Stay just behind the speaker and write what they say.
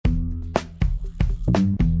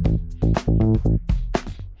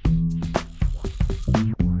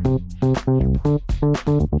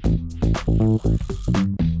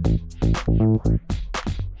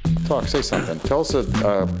Mark, say something. Tell us a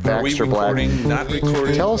Are we Baxter Black. recording, not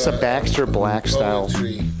recording? Tell us a Baxter Black style.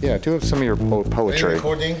 Poetry. Yeah, do some of your Are you poetry.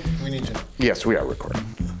 recording? We need to. Yes, we are recording.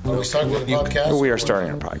 Are we starting with the podcast? We are starting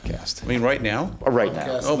our podcast I mean, right now? right now.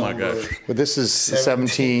 Podcast Oh, my number- gosh. But this is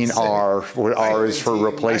 17R, where R is for 17. I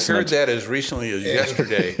heard replacement. that as recently as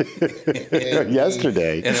yesterday.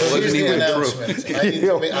 Yesterday. And it So wasn't here's the even true.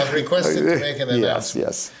 announcement. I've requested to make an Yes,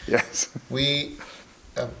 announcement. yes. We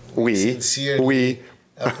We sincerely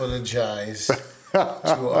apologize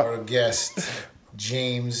to our guest,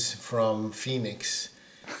 James from Phoenix,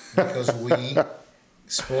 because we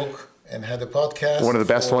spoke and had a podcast. One of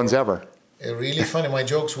the best for ones ever. Really funny. My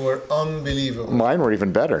jokes were unbelievable. Mine were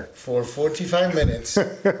even better. For 45 minutes.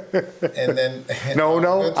 And then. No,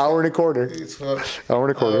 our good hour and a quarter. It's for Hour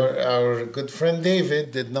and a quarter. Our good friend David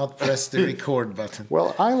did not press the record button.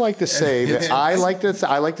 Well, I like to say that I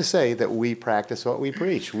like to say that we practice what we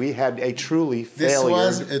preach. We had a truly This failure.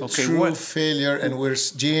 was a Okay, true what- failure, and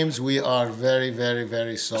James, we are very, very,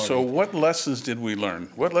 very sorry. So what lessons did we learn?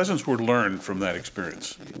 What lessons were learned from that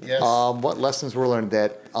experience? yes, What lessons were learned?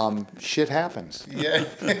 That shit happens. yeah,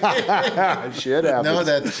 Shit happens. know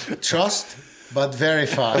that trust, but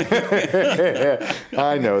verify.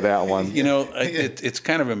 I know that one. You know, it's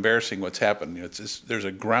kind of embarrassing what's happened. There's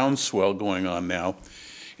a groundswell going on now,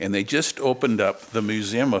 and they just opened up the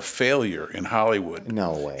Museum of Failure in Hollywood.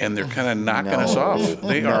 No way. And they're kind of knocking us No. off.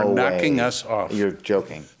 They No are knocking way. us off. You're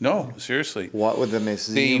joking. No, seriously. What would the The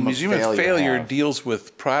Museum, Museum of Failure have? deals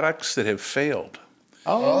with products that have failed.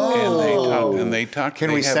 Oh. And they talk. Can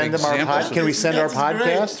they we have send them our examples Can we send our That's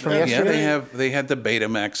great. podcast from Yeah, Yeah, yesterday? they had the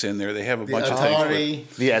Betamax in there. They have a The bunch of things.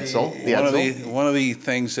 Atari, The Edsel. The One of Edsel. one of the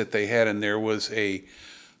things that they had in there was a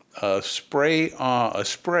spray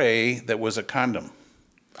that was a condom.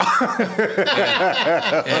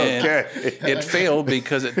 And it failed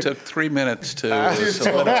because it took 3 minutes to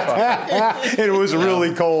solidify. It was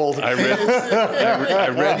really cold. I read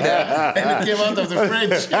that. and it came out of the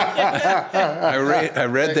fridge. I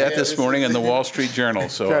read that this morning in the Wall Street Journal.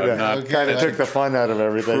 So I'm not. Kind of took the fun out of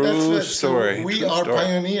everything. True So story. we True are story.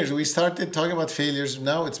 pioneers. We started talking about failures.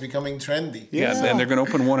 Now it's becoming trendy. Yeah, and they're going to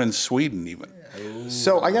open one in Sweden even.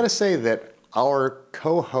 So I got to say that our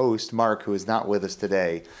co-host Mark, who is not with us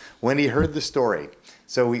today, when he heard the story,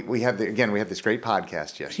 so we have this great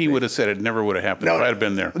podcast yesterday. He would have said it never would have happened if I had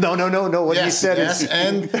been there. No. What he Yes, said yes, is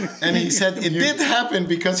and he said it did happen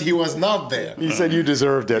because he was not there. he said you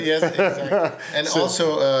deserved it. Yes, exactly. And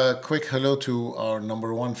also a quick hello to our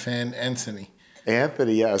number one fan, Anthony.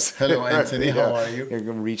 Anthony, yes. Hello, Anthony. How are you?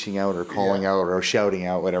 You're reaching out or calling Yeah. out or shouting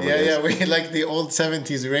out, whatever it is. Yeah, we like the old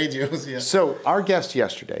 70s radios. Yeah. So our guest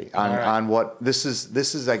yesterday on, All right. on what this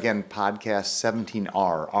is again podcast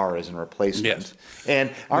 17R. R is in replacement. Yes. And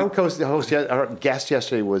our our guest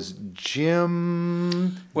yesterday was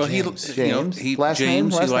Jim. Well, James. James. he Last James. name?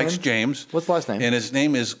 He Last likes name? James. What's the last name? And his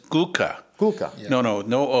name is Gulka. Gulka. Yeah. No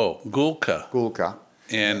O. Gulka. Gulka.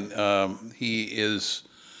 And he is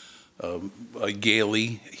a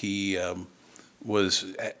Yaley. He was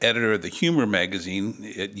editor of the humor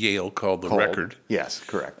magazine at Yale called The Called. Record. Yes,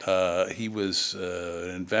 correct. He was an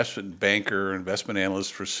investment banker, investment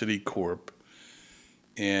analyst for Citicorp.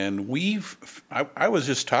 And I was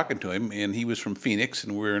just talking to him, and he was from Phoenix,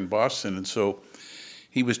 and we're in Boston. And so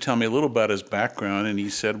he was telling me a little about his background, and he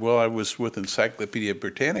said, well, I was with Encyclopedia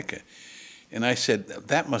Britannica. And I said,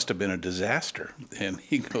 that must have been a disaster. And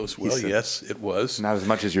he goes, well, said- yes, it was. Not as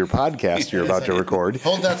much as your podcast you're about to record.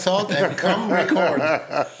 Hold that thought and come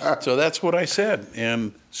record. So that's what I said.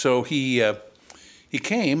 And so he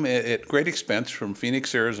came at great expense from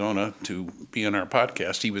Phoenix, Arizona to be on our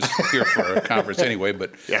podcast. He was here for a conference anyway,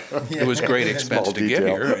 but it was great expense Small to get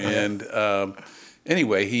detail. here. And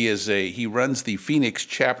anyway, he runs the Phoenix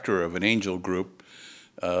chapter of an angel group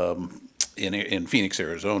in Phoenix,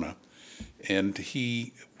 Arizona. And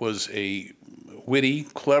he was a witty,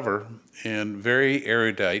 clever, and very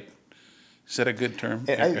erudite. Is that a good term?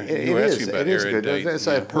 It You asked is. me about It is good. erudite. That's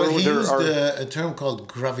Yeah. a Well, he there used are- a term called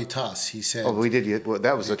gravitas, he said. Oh, we did. Well,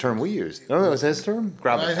 that was the term we used. No, that was his term.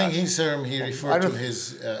 I think his term, he I referred to don't-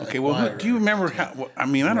 his Okay, well, do you remember how? Well, I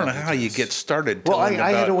mean, I don't know how you get started. Well, telling I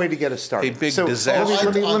had a about way to get us started. a big so, disaster.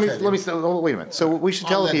 Let me I'll oh, wait a minute. So we should I'll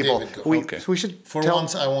tell let the people. David go. Okay. We should For tell,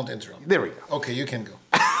 once, I won't interrupt. There we go. Okay, you can go.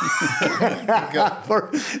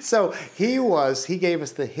 So he gave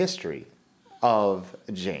us the history of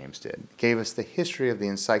James gave us the history of the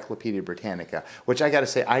Encyclopedia Britannica, which I got to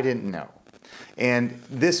say I didn't know. And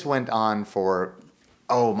this went on for,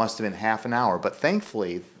 must have been half an hour. But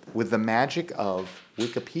thankfully, with the magic of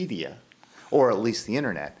Wikipedia, or at least the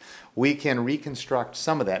internet, we can reconstruct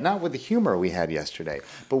some of that, not with the humor we had yesterday,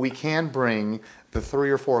 but we can bring the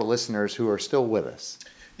 3 or 4 listeners who are still with us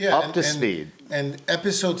up to speed. And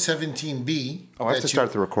episode 17B. Oh, I have to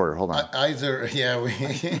start the recorder. Hold on.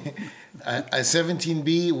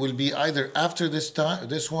 17B will be either after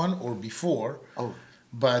this one or before. Oh.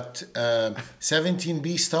 But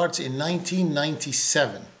 17B starts in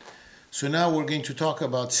 1997. So now we're going to talk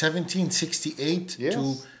about 1768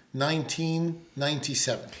 to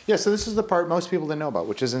 1997. Yeah, so this is the part most people didn't know about,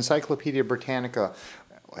 which is Encyclopedia Britannica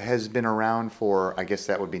has been around for, I guess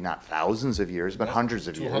that would be not thousands of years, but hundreds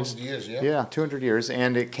of years. 200 years, yeah. Yeah, 200 years.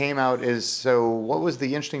 And it came out as, so what was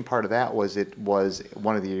the interesting part of that was it was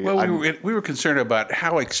one of the... Well, we were concerned about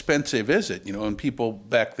how expensive is it, and people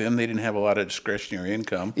back then, they didn't have a lot of discretionary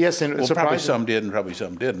income. Yes, and probably some did and probably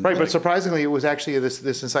some didn't. Right, but surprisingly, it was actually,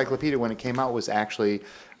 this encyclopedia, when it came out, was actually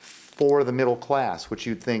for the middle class, which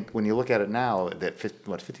you'd think, when you look at it now, that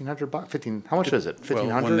 $1,500? How much is it? $1,500?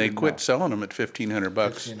 Well, when they quit selling them at $1,500.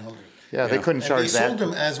 1500. Yeah, they couldn't And charge they that. sold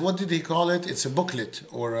them as, what did they call it? It's a booklet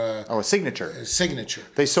or a signature. a signature.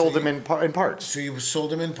 They sold them in parts. So you sold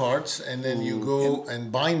them in parts, and then you go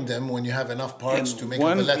and bind them when you have enough parts to make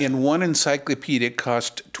up a letter. In one encyclopedia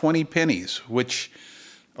cost 20 pennies, which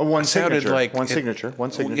One sounded signature. like One signature.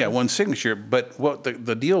 Yeah, one signature. But what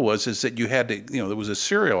the deal was is that you had to, there was a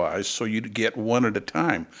serialized, so you'd get one at a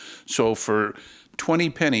time. So for 20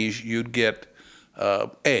 pennies, you'd get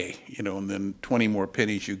A, and then 20 more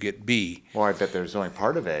pennies, you get B. Well, I bet there's only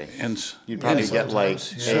part of A. And You'd probably get like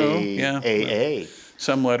sometimes, AA.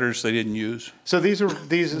 Some letters they didn't use. So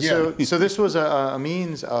so this was a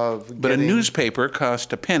means of But getting, a newspaper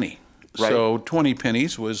cost a penny. Right. So 20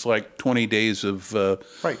 pennies was like 20 days of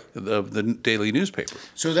Right. of the daily newspaper.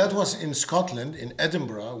 So that was in Scotland, in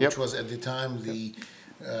Edinburgh, which Yep. was at the time the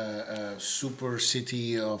super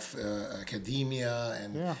city of academia,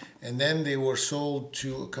 and then they were sold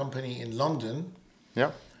to a company in London,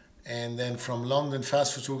 Yep. and then from London,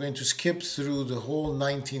 fast forward, we're going to skip through the whole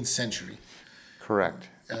 19th century. Correct.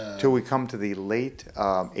 Till we come to the late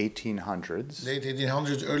 1800s. Late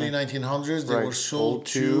 1800s, early 1900s, they Right. were sold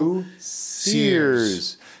to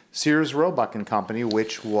Sears. Sears Roebuck and Company,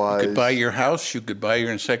 which was You could buy your house, you could buy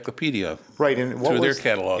your encyclopedia. right, and what through their was,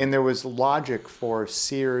 catalog. And there was logic for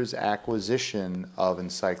Sears' acquisition of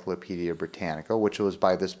Encyclopedia Britannica, which was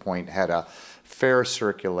by this point had a fair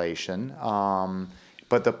circulation.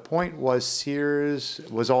 But the point was Sears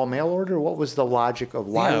was all mail order. What was the logic of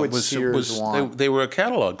why would Sears want? They were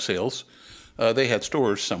catalog sales. They had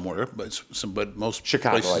stores somewhere, but most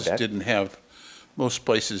Chicago, I places bet. didn't have. Most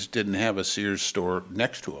places didn't have a Sears store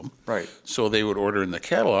next to them. Right. So they would order in the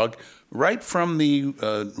catalog right from the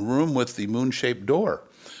room with the moon-shaped door,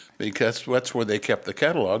 because that's where they kept the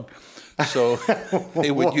catalog. So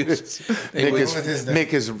they would use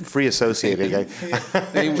Nick is free associated.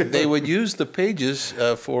 they would use the pages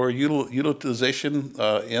for utilization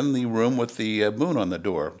in the room with the moon on the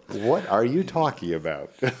door. What are you talking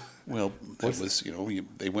about? Well, it was,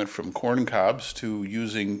 they went from corn cobs to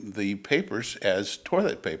using the papers as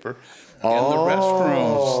toilet paper in the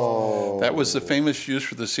restrooms. That was the famous use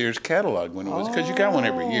for the Sears catalog when it was, because you got one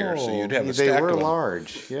every year, so you'd have a stack of them. They were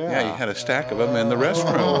large, yeah. Yeah, you had a stack of them in the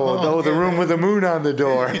restroom. Oh, no, the room with the moon on the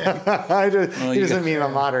door. He doesn't mean a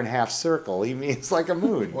modern half circle. He means like a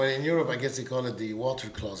moon. Well, in Europe, I guess they call it the water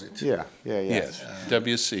closet. Yeah. Yes,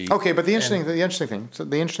 WC. Okay, but the interesting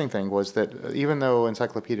thing was that even though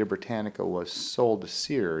Encyclopedia Britannica was sold to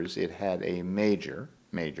Sears, it had a major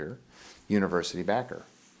university backer.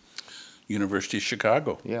 University of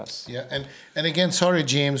Chicago. Yes. Yeah, and again, sorry,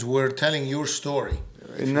 James, we're telling your story.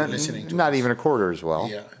 If you're listening to not us. even a quarter as well.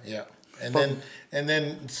 Yeah. And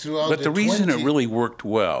then throughout But the reason 20 it really worked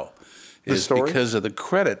well is story? because of the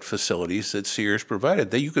credit facilities that Sears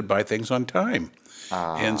provided. You could buy things on time.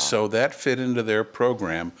 And so that fit into their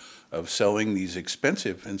program of selling these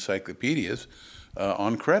expensive encyclopedias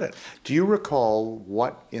on credit. Do you recall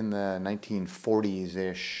what in the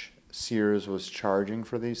 1940s-ish Sears was charging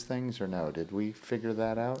for these things, or no? Did we figure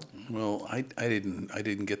that out? Well, I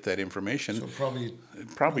didn't get that information. So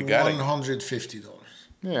probably got it. $150.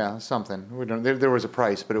 Yeah, something. We don't. There was a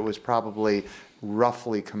price, but it was probably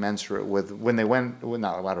roughly commensurate with when they went, well,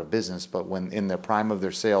 not out of business, but when in the prime of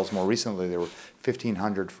their sales more recently, they were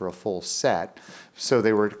 $1,500 for a full set. So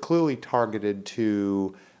they were clearly targeted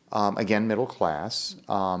to, again, middle class,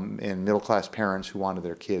 and middle class parents who wanted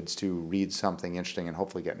their kids to read something interesting and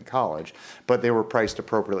hopefully get in college. But they were priced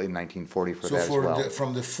appropriately in 1940 for that as well.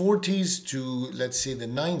 From the 40s to, let's say, the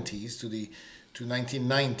 90s to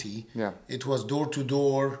 1990, Yeah. it was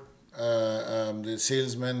door-to-door the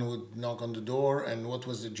salesman would knock on the door, and what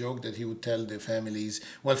was the joke that he would tell the families?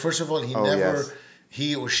 Well, first of all, Yes.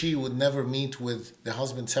 he or she would never meet with the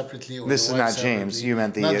husband separately or This the is wife not James. separately. You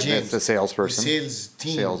meant Not the James, salesperson. the sales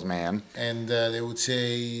team, Salesman. and they would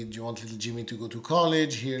say, "Do you want little Jimmy to go to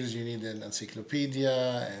college? Here's you need an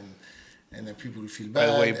encyclopedia," and then people would feel bad. By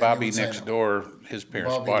the way, and they Bobby would sign next up. door, his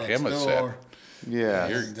parents Bobby bought next him a door. set. Yeah.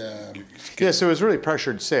 And, Yeah, so it was really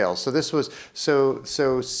pressured sales. So this was so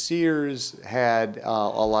Sears had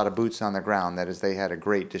a lot of boots on the ground. That is, they had a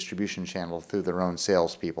great distribution channel through their own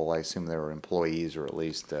salespeople. I assume they were employees or at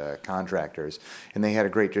least contractors, and they had a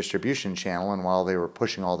great distribution channel. And while they were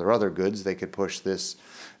pushing all their other goods, they could push this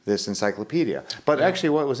encyclopedia. But actually,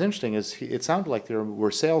 what was interesting is it sounded like there were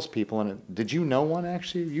salespeople in it. Did you know one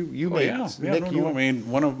actually? You Oh, made yeah. Nick. I mean,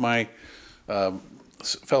 one of my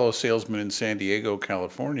fellow salesmen in San Diego,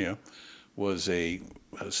 California, was a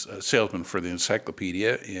salesman for the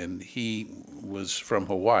encyclopedia, and he was from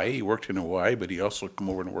Hawaii. He worked in Hawaii, but he also come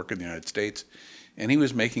over and worked in the United States, and he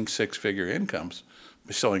was making six-figure incomes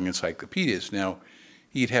by selling encyclopedias. Now,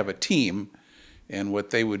 he'd have a team, and what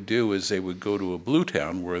they would do is they would go to a blue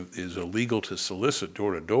town where it is illegal to solicit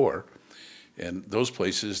door to door, and those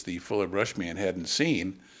places the Fuller Brush man hadn't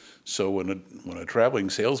seen. So when a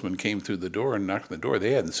traveling salesman came through the door and knocked on the door,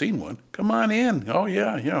 they hadn't seen one. Come on in. Oh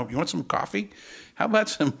yeah, you want some coffee? How about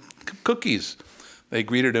some cookies? They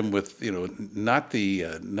greeted him with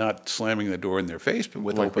not slamming the door in their face, but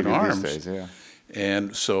with Like we open do arms. these days, yeah.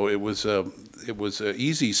 And so it was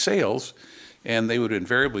easy sales, and they would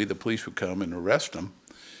invariably the police would come and arrest him,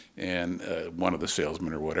 and one of the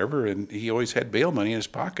salesmen or whatever, and he always had bail money in his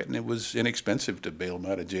pocket, and it was inexpensive to bail him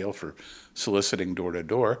out of jail for soliciting door to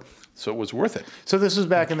door, so it was worth it. So this was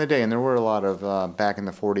back in the day, and there were a lot of back in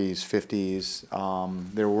the 40s, 50s.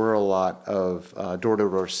 There were a lot of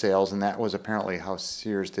door-to-door sales, and that was apparently how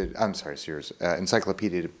Sears.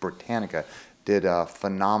 Encyclopedia Britannica did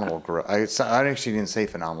phenomenal growth. I actually didn't say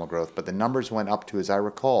phenomenal growth, but the numbers went up to, as I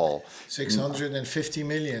recall, 650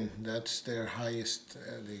 million. That's their highest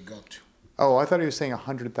they got to. Oh, I thought he was saying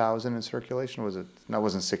 100,000 in circulation. Was it? No, it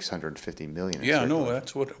wasn't 650 million. In Yeah, circulation. no,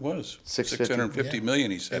 that's what it was. 650 650 million,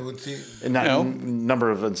 he They said. would think, And not No. number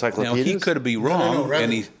of Now, encyclopedias. he could be wrong, no, and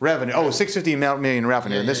revenue. he, Revenue. Oh, 650 million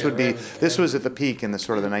revenue. Yeah, and this yeah, would be revenue, this was at the peak in the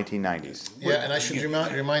sort of the 1990s. yeah, and I should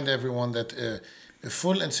remind everyone that a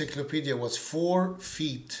full encyclopedia was 4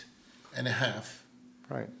 feet and a half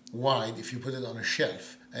Right. wide if you put it on a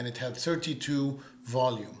shelf, and it had 32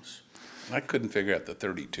 volumes I couldn't figure out the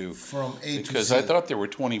 32. from A to Because Z. I thought there were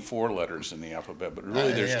 24 letters in the alphabet, but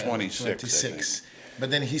really there's Yeah, 26. I think. 26.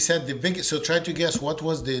 But then he said the biggest. So try to guess what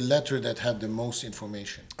was the letter that had the most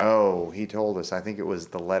information. Oh, he told us. I think it was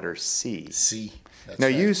the letter C. C. That's Now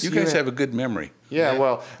right. you You guys have a good memory. Yeah, Yeah.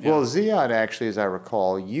 well, Ziad actually, as I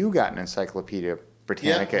recall, you got an Encyclopedia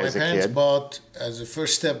Britannica my as a parents kid. bought as a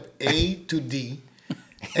first step A to D,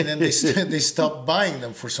 and then they stopped buying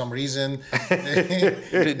them for some reason.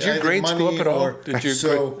 Did your Either grades go money up at all? or- Did your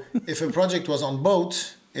so if a project was on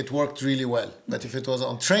boats, it worked really well. But if it was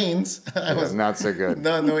on trains, I was Not so good.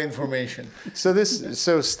 no information.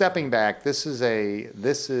 So stepping back, this is a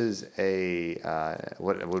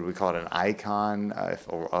what would we call it, an icon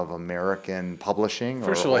of American publishing?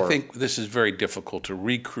 First of all, I think this is very difficult to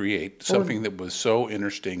recreate something that was so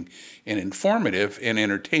interesting and informative and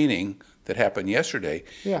entertaining that happened yesterday.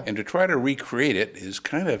 Yeah. And to try to recreate it is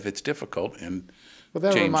it's difficult. And Well,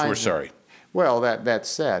 that James, reminds we're me- sorry. Well, that's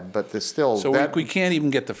said, but there's still So that, we can't even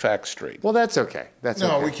get the facts straight. well, that's okay. That's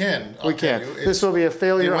No, okay. we can. We I'll tell can. you. This It's- will be a They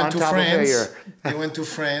failure on went to top France. of failure. They went to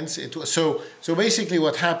France. It was, so basically,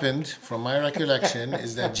 what happened, from my recollection,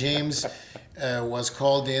 is that James was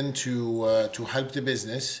called in to help the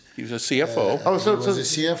business. He was a CFO. Oh, so He was a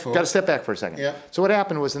CFO. Got to step back for a second. Yeah. So what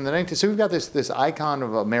happened was in the 19th. So we've got this icon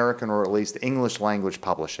of American or at least English language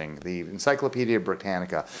publishing, the Encyclopedia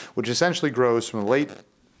Britannica, which essentially grows from the late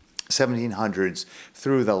 1700s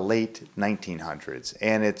through the late 1900s,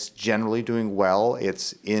 and it's generally doing well.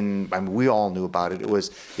 It's in. I mean, we all knew about it. It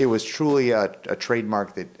was truly a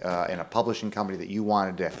trademark that and a publishing company that you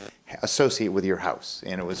wanted to associate with your house,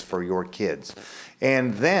 and it was for your kids.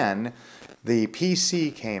 And then the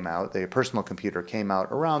PC came out, the personal computer came out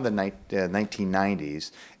around the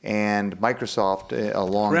 1990s, and Microsoft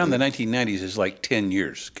along Uh, Around the 1990s is like 10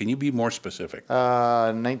 years. Can you be more specific?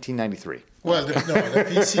 1993. Well, the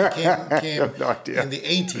PC came No idea. in the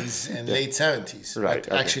 80s and late 70s. Right,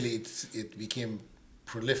 But okay. actually, it became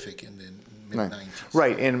prolific in the mid-90s.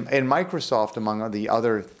 Right, and Microsoft, among the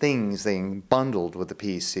other things they bundled with the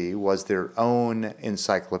PC, was their own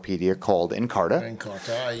encyclopedia called Encarta.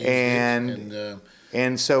 Encarta, I used And it,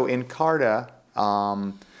 and so Encarta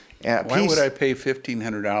Why would I pay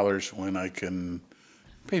 $1,500 when I can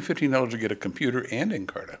pay $15 to get a computer and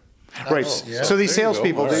Encarta? Right. yeah. So these There you go.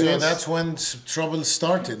 salespeople, All right. So that's when trouble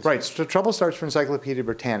started. right. So trouble starts for Encyclopedia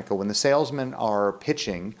Britannica when the salesmen are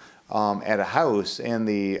pitching at a house, and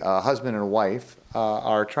the husband and wife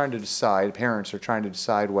are trying to decide. Parents are trying to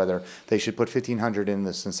decide whether they should put $1,500 in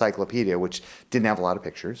this encyclopedia, which didn't have a lot of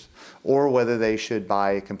pictures, or whether they should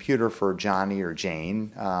buy a computer for Johnny or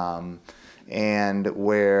Jane. And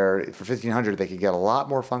where for $1,500 they could get a lot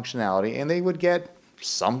more functionality, and they would get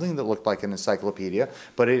something that looked like an encyclopedia,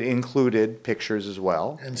 but it included pictures as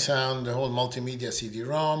well. And sound, the whole multimedia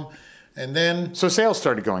CD-ROM. And then, So sales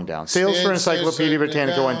started going down. Sales for Sales Encyclopedia started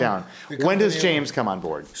Britannica went down. down. When does The company- James come on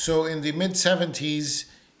board? so in the mid-70s,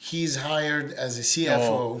 he's hired as a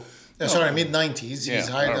CFO. Sorry, mid-90s, Yeah, he's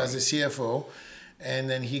hired all right. as a CFO. And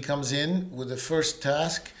then he comes in with the first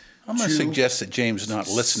task I'm going to suggest that James not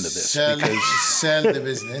listen to this because sell the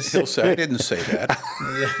business. he'll say, I didn't say that.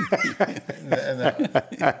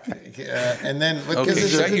 And then because Okay,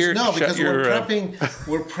 it's, shut it's- your- no, shut because your,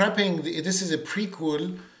 we're prepping. This is a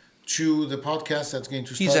prequel to the podcast that's going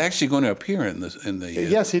to start. He's actually going to appear in the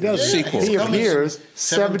Yes, he does. Yeah, sequel. He It's coming. appears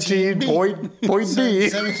 17 point B.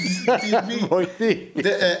 17B. Point B.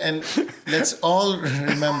 And let's all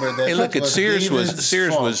remember that. Hey, look, it was Sears David's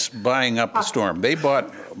fault. was buying up the storm. They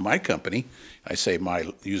bought my company. I say my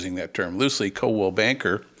using that term loosely, Coldwell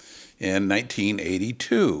Banker, in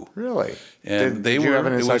 1982. Really? And Did you have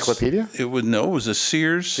an encyclopedia? It was a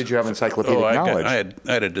Sears. Did you have encyclopedic I knowledge?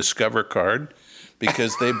 I had a Discover card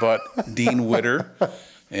because they bought Dean Witter,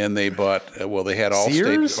 and they bought they had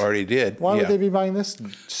Sears? Allstate already did. Why would they be buying this?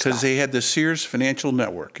 Because they had the Sears Financial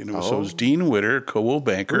Network, and so it was Dean Witter, Coldwell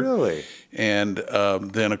Banker, Really? and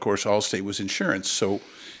then of course Allstate was insurance. So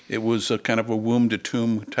it was a kind of a womb to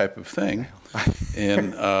tomb type of thing,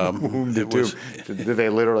 and it was. Did they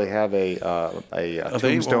literally have a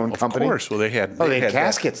tombstone company? Of course. Well, they had. They had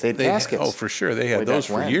caskets. They had caskets. Oh, for sure. They had Way those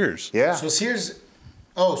back for when. years. Yeah. So Sears.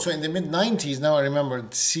 Oh, so in the mid-90s, now I remember,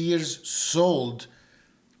 Sears sold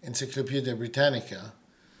Encyclopedia Britannica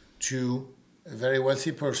to a very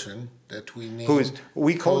wealthy person that we named.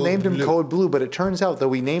 Named him Blue. Code Blue, but it turns out that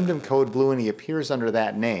we named him Code Blue, and he appears under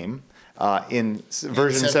that name in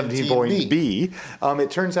version 17.b.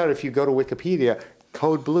 It turns out if you go to Wikipedia,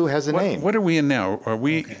 Code Blue has a name. What are we in now? Are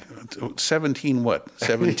we 17 what?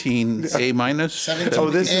 17 A minus? 17 Oh,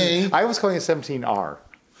 this A. is. I was calling it 17R.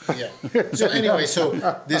 Yeah. So anyway,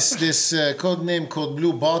 this code name Code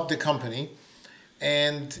Blue bought the company,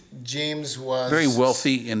 and James was Very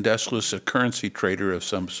wealthy, industrialist, a currency trader of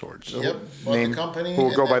some sorts. Yep, bought the company. Who will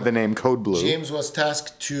and go by then the name Code Blue. James was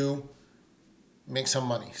tasked to make some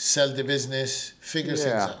money, sell the business, figure things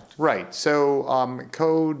out. Right. So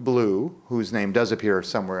Code Blue, whose name does appear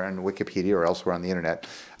somewhere on Wikipedia or elsewhere on the internet,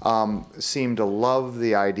 seemed to love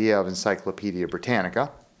the idea of Encyclopedia Britannica.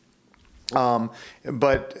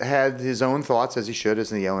 But had his own thoughts, as he should, as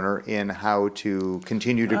the owner, in how to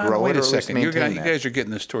continue to grow Wait it, or a at least second. You maintain that. guys are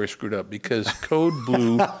getting this story screwed up because Code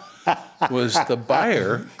Blue was the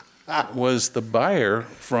buyer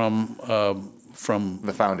from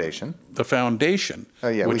The foundation. the foundation. Oh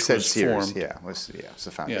yeah, we which said was Sears. formed- Yeah, it's the Yeah,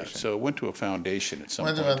 foundation. so it went to a foundation at some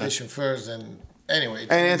Went point. to foundation first, and anyway.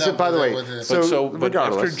 And it's, by the way, But after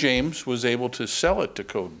regardless. James was able to sell it to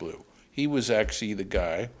Code Blue, he was actually the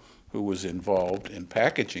guy who was involved in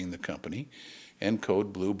packaging the company, and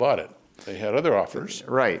Code Blue bought it. They had other offers.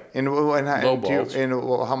 Right. Low balls.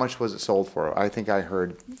 How much was it sold for? I think I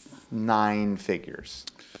heard 9 figures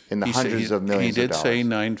in the He said- hundreds of millions He of did dollars. say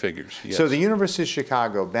 9 figures. Yes. So the University of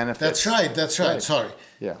Chicago benefits. That's right. Sorry.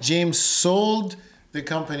 Yeah. James sold the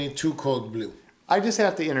company to Code Blue. I just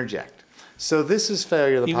have to interject. So this is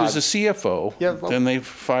failure of the he was the CFO. Yeah, well- Then they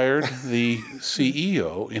fired the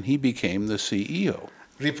CEO, and he became the CEO.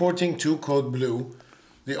 Reporting to Code Blue,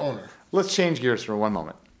 the owner. Let's change gears for one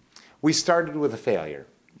moment. We started with a failure.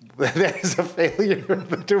 That is a failure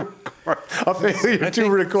to record. A failure to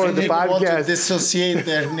record the People want to podcast. dissociate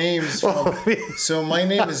their names from. So my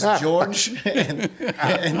name is George, and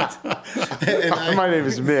My name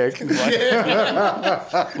is Mick.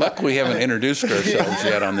 Luckily, we haven't introduced ourselves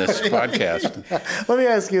yet on this podcast. Let me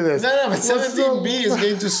ask you this. No, but 17B is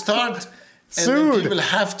going to start, and Soon. then people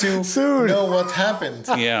have to Soon. know what happened.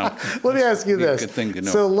 Yeah. Let me ask you Be a this. good thing to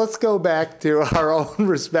know. So let's go back to our own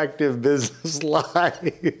respective business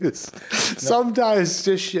lives. Sometimes,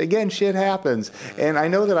 just shit happens. And I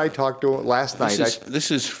know that I talked to last night.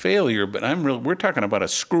 This is failure, but we're talking about a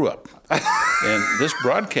screw up. And this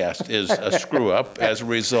broadcast is a screw up as a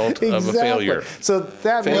result of a failure. So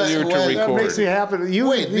that Failure to that record. makes me happy.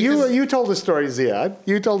 You told a story, Ziad.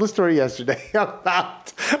 You told a story yesterday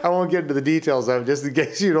about. I won't get into the details of it, just in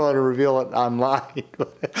case you don't want to reveal it online.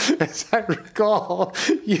 As I recall,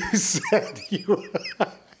 you said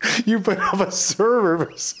you put up a server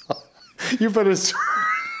for something. You put a server.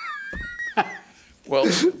 Well,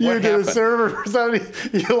 You what did a happened? server for somebody.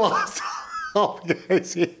 You lost all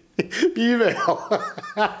guys. Email.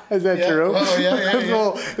 Is that true? Oh, yeah.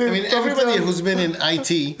 Well, I mean, everybody who's been in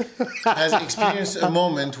IT has experienced a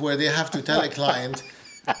moment where they have to tell a client,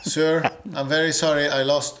 "Sir, I'm very sorry, I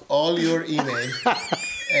lost all your email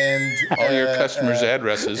and All your customers'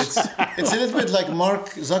 addresses. It's a little bit like Mark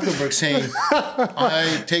Zuckerberg saying,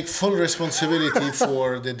 "I take full responsibility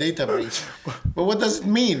for the data breach." But what does it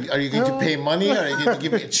mean? Are you going to pay money? Are you going to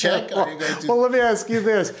give me a check? Are you going to? Well, let me ask you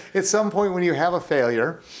this: at some point, when you have a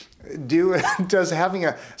failure, does having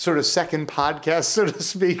a sort of second podcast, so to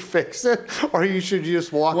speak, fix it, or should you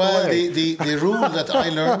just walk Well, away? the rule that I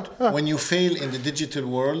learned when you fail in the digital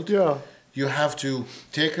world, Yeah. you have to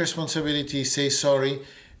take responsibility, say sorry,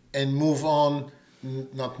 and move on.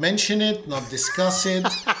 Not mention it, not discuss it.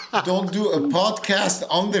 Don't do a podcast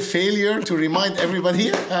on the failure to remind everybody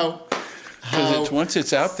how. Because once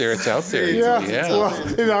it's out there, it's out there. Yeah. Well,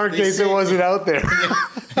 in our They case, it say- wasn't out there.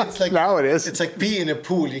 It's like Now it is. It's like pee in a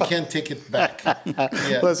pool. You can't take it back.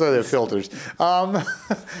 Yeah. That's why they're filters.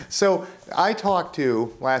 So I talked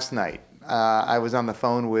to last night. I was on the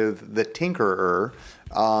phone with the tinkerer,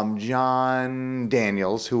 John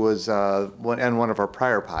Daniels, who was on one of our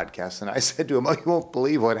prior podcasts, and I said to him, "Oh, you won't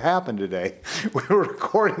believe what happened today. We were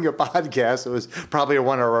recording a podcast. It was probably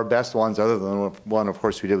one of our best ones, other than one, of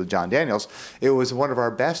course, we did with John Daniels. It was one of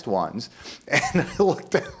our best ones, and I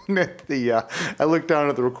looked down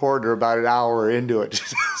at the recorder about an hour into it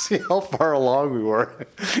just to see how far along we were.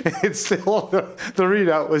 It's still the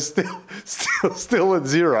readout was still at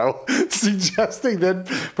 0, suggesting that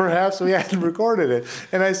perhaps we hadn't recorded it.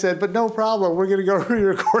 And I said, but no problem. We're going to go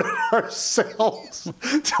re-record it ourselves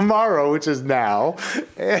tomorrow, which is now.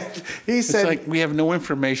 And he It's said, like we have no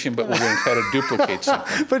information, but we're going to try to duplicate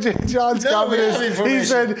something. but John's No, we comment have is,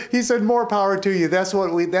 information. he said, more power to you. That's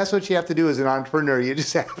what you have to do as an entrepreneur. You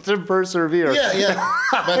just have to persevere. Yeah.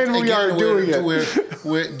 But And we are doing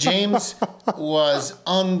it. James was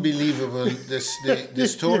unbelievable. The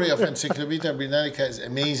story of Encyclopedia Britannica is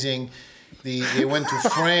amazing. They went to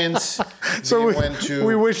France. So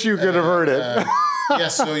we wish you could have heard it.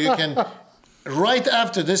 Yes, so you can. Right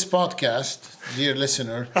after this podcast, dear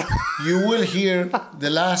listener, you will hear the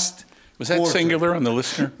last. Was that quarter. singular on the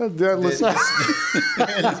listener?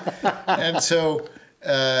 And so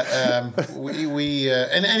and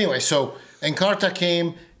anyway, so Encarta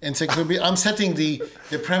came. Encyclopedia. I'm setting the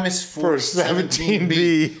premise for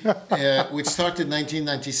 17B, which started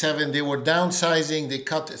 1997. They were downsizing. They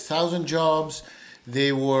cut 1,000 jobs.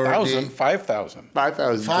 They were 5,000. 5,000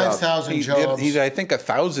 jobs. 5,000 He jobs. did, I think,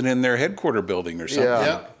 1,000 in their headquarter building or something.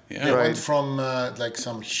 Yeah. Yeah. They Right. went from like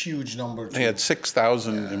some huge number to They had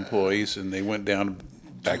 6,000 employees, and they went back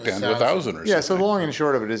down to 1,000. 1,000 or something. Yeah, so the long and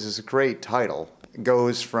short of it is it's a great title. It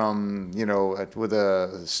goes from, with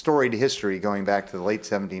a storied history going back to the late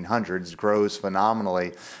 1700s, grows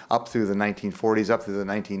phenomenally up through the 1940s, up through the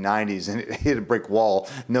 1990s, and it hit a brick wall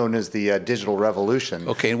known as the digital revolution.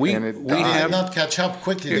 Okay, and we They did not catch up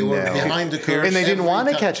quickly. They were No. behind the curve. And they didn't want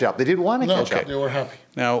to catch up. They didn't want to No, catch up. they were happy.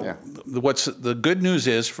 Now, Yeah. what's the good news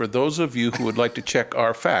is for those of you who would like to check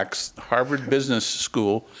our facts, Harvard Business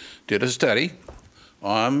School did a study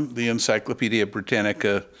on the Encyclopedia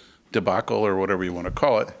Britannica debacle, or whatever you want to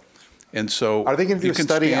call it. And so, Are they gonna do you a can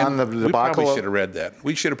study on the We debacle probably of- should have read that.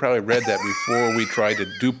 We should have probably read that before we tried to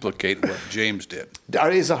duplicate what James did.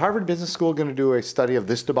 Is the Harvard Business School going to do a study of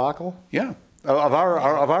this debacle? Yeah. Of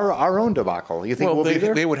our own debacle? You think Well, we'll be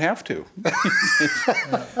there? they would have to.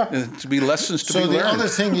 To be lessons to So be the learned. other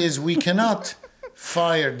thing is we cannot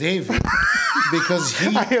fire David because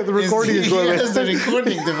he I have the recording he equipment. has the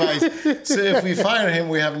recording device. So if we fire him,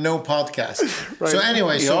 we have no podcast. So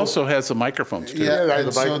anyway, He so also has the microphones too. yeah, the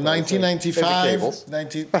and so microphones, and the 1995, cables.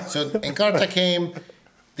 so Encarta came,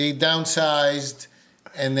 they downsized,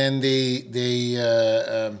 and then they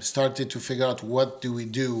started to figure out what do we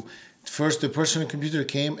do. First, the personal computer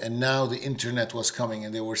came, and now the internet was coming,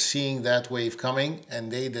 and they were seeing that wave coming,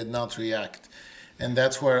 and they did not react. And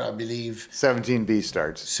that's where I believe 17B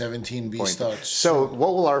starts. 17B starts. So,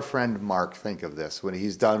 what will our friend Mark think of this when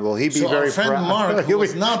he's done? Will he be So very our friend proud? Mark, who He'll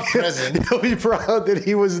was be- not present. He'll be proud that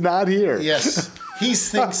he was not here. Yes, he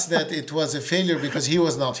thinks that it was a failure because he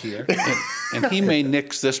was not here. And he may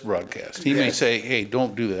nix this broadcast. He may say, hey,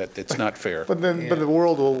 don't do that. It's not fair. But then, but the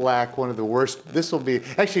world will lack one of the worst. This will be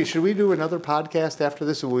actually. Should we do another podcast after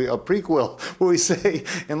this? Will we a prequel where we say,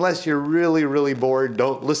 unless you're really, really bored,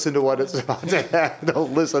 don't listen to what it's about to happen.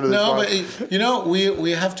 Don't listen to this. No, part. but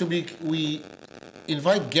we have to be we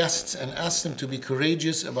invite guests and ask them to be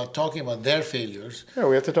courageous about talking about their failures, Yeah,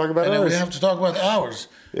 we have to talk about and then ours. we have to talk about ours.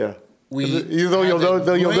 Yeah. We You know, you'll had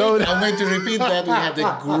know. a You'll know. great- I'm going to repeat that. We had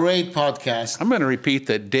a great podcast. I'm going to repeat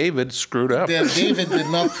that David screwed up. That David did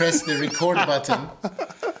not press the record button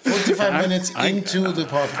 45 minutes into the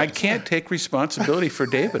podcast. I can't take responsibility for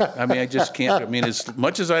David. I mean, I just can't. I mean, as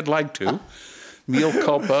much as I'd like to, meal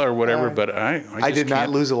culpa or whatever, but I just did not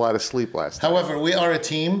can't. lose a lot of sleep last night. However, we are a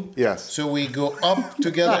team. Yes. So we go up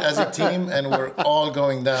together as a team, and we're all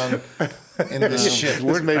going down in this ship.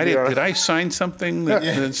 This may be our- Did I sign something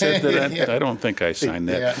that said that? Yeah. I don't think I signed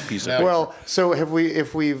that Yeah. piece No. of paper. Well, so have we?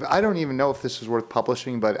 If we've, I don't even know if this is worth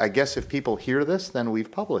publishing, but I guess if people hear this, then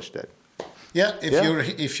we've published it. Yeah, if Yeah. you're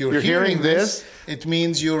You're hearing hearing this, it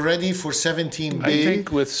means you're ready for 17B. I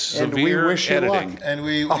think with and we severe wish you luck. editing, And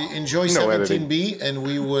we enjoy no 17B, and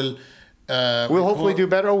we will. We'll hopefully do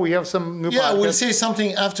better. Oh, we have some new. Yeah, we'll podcasts. say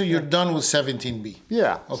something after you're done with 17B.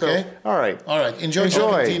 Yeah. Okay. So, all right. All right. Enjoy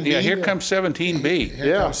Enjoy. 17B. yeah, here comes 17B Here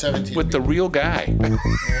Yeah. comes 17B. with the real guy.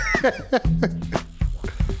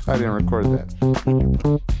 I didn't record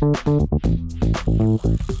that.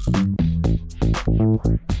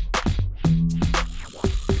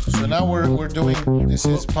 So now we're doing this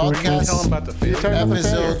is Tell him podcast about the failure. Talking about the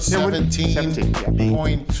failure. episode Yeah, what- 17 yeah.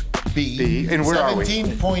 point B. B. And where are we?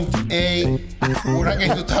 17 point A. We're not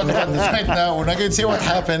going to talk about this right now. We're not going to say what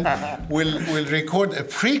happened. We'll record a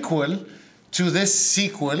prequel to this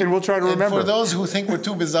sequel. And we'll try to remember. For those who think we're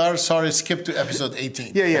too bizarre, sorry, skip to episode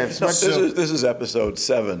 18. Yeah, yeah. It's much- This is episode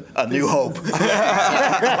 7, A New Hope.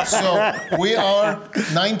 So we are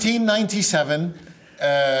 1997.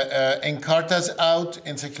 Encarta's out.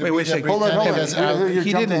 Encyclopedia Wait a second. Hold on, hold on. Britannica's out. You're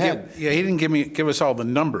He jumping didn't ahead. he didn't give us all the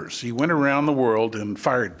numbers. He went around the world and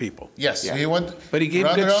fired people. Yes, Yeah. he went. But he gave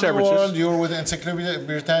round good around the services. world. You're with Encyclopedia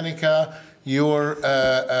Britannica.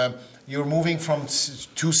 You're moving from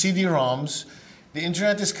to CD-ROMs. The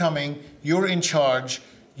internet is coming. You're in charge.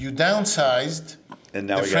 You downsized. And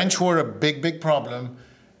now the we got- French were a big problem.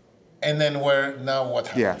 And then now what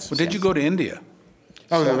happens? Yeah. Well, did you go to India?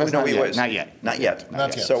 Oh no, that's No, not we yet. was- Not yet. Not yet.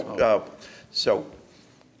 Not yet. So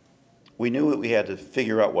we knew that we had to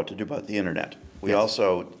figure out what to do about the internet. We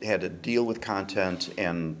also had to deal with content,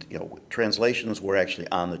 and translations were actually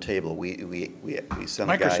on the table. We sent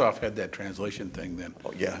a guy. Microsoft had that translation thing then.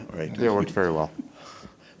 Oh, yeah, right. It worked very well.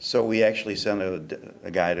 So we actually sent a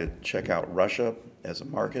guy to check out Russia as a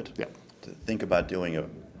market. Yeah. To think about doing a.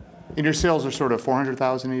 And your sales are sort of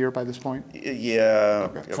 400,000 a year by this point. Yeah.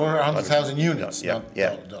 400,000 units. Yeah, not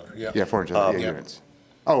yeah. dollar. Yeah. Yeah, 400,000 Yeah. units.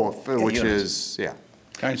 Oh, which units. is yeah,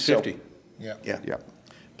 Times So- 50. Yeah. Yeah. yeah.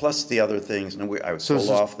 Plus the other things, and I So sold this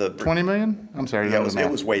off is the 20 million. I'm sorry. Yeah, no, it the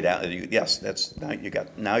was math. way down. Yes, that's now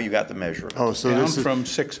you got the measure. of it. Oh, so Down this is. from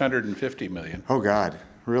 650 million. Oh God,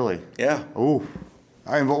 really? Yeah. Oh,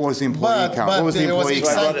 I mean, what was the employee But- count? but What was the it was employee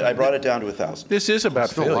So count? I brought it down to 1,000. This is about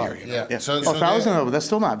Still a failure. lot. you know. Yeah. Yeah. So, Oh, so 1,000 though, but that's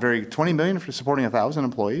still not very. 20 million for supporting 1,000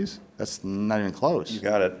 employees. That's not even close. You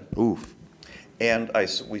got it. Oof. And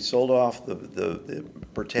we sold off the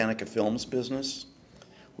Britannica Films business,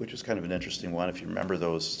 which was kind of an interesting one, if you remember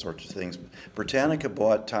those sorts of things. Britannica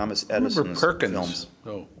bought Thomas I remember Edison's Perkins. films.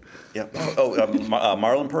 Oh, Yeah.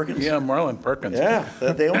 Marlon Perkins? yeah, Marlon Perkins. Yeah,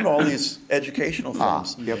 they owned all these educational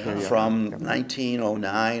films yep, yeah, yeah. from Yep.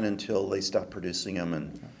 1909 until they stopped producing them in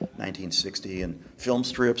 1960, and film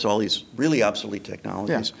strips, all these really obsolete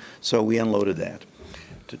technologies. Yeah. So we unloaded that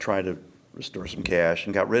to try to restore some cash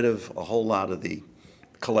and got rid of a whole lot of the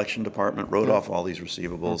collection department, wrote off all these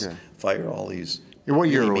receivables, Okay. fired all these. What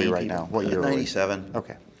year really are we mean right people. now? What year are we? 97.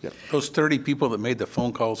 Okay. Yep. Those 30 people that made the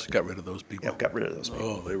phone calls, got rid of those people. Yeah, got rid of those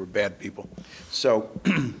people. Oh, they were bad people. So,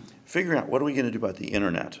 figuring out what are we going to do about the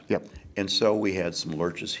internet? Yep. And so we had some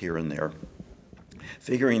lurches here and there,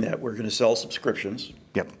 figuring that we're going to sell subscriptions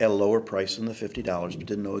Yep. at a lower price than the $50, but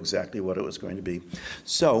didn't know exactly what it was going to be.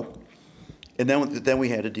 So, and then we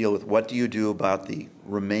had to deal with what do you do about the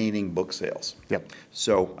remaining book sales? Yep.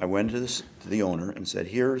 So I went to the owner and said,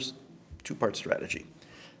 here's two-part strategy.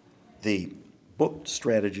 The book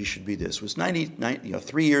strategy should be this. It was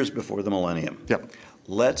 3 years before the millennium. Yep.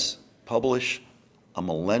 Let's publish a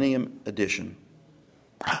millennium edition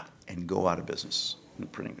and go out of business in the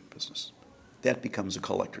printing business. That becomes a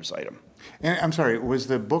collector's item. And I'm sorry, was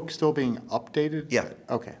the book still being updated? Yeah.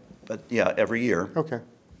 Okay. But yeah, every year. Okay.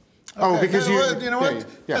 Oh, because you know what?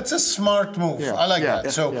 Yeah. That's a smart move. Yeah, I like yeah,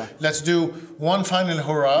 that. So yeah. let's do one final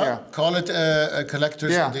hurrah, Yeah. call it a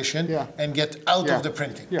collector's Yeah, edition, yeah. and get out Yeah. of the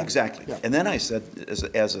printing. Yeah. Exactly. Yeah. And then I said,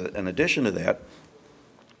 an addition to that,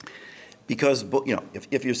 because,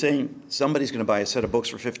 if you're saying somebody's going to buy a set of books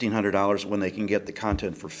for $1,500 when they can get the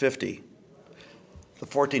content for $50, the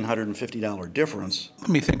 $1,450 difference. Let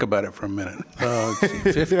me think about it for a minute. Let's see,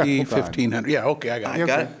 50, 1,500. Yeah, okay, I got I it.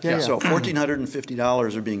 got okay. it. Yeah, yeah. So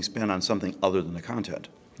 $1,450 are being spent on something other than the content.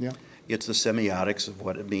 Yeah. It's the semiotics of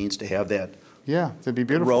what it means to have that Yeah, that'd be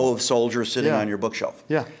beautiful. row of soldiers sitting Yeah. on your bookshelf.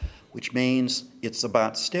 Yeah. Which means it's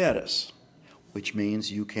about status, which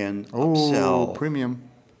means you can Oh, upsell premium.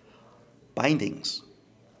 bindings.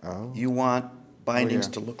 Oh. You want bindings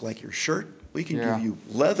yeah. to look like your shirt? We can Yeah. give you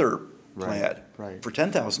leather Right, plaid right. for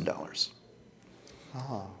 $10,000.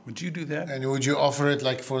 Would you do that? And would you offer it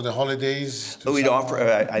like for the holidays? to We'd someone?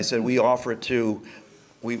 offer. I said we offer it to.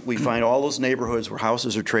 We find all those neighborhoods where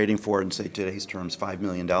houses are trading for, in say today's terms, $5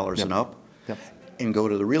 million and up, Yep. and go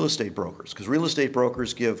to the real estate brokers, because real estate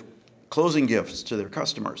brokers give closing gifts to their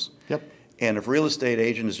customers. Yep. And if real estate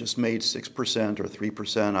agent has just made 6% or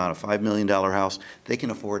 3% on a $5 million house, they can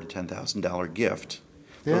afford a $10,000 gift.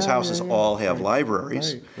 Those Yeah, houses yeah, yeah. all have Right,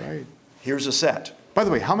 libraries. Right, right. Here's a set. By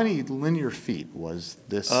the way, how many linear feet was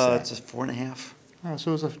this set? It's a 4.5. Oh,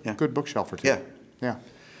 so it was a Yeah. good bookshelf or two. Yeah. Yeah.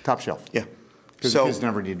 Top shelf. Yeah. Because So- kids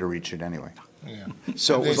never need to reach it anyway. Yeah.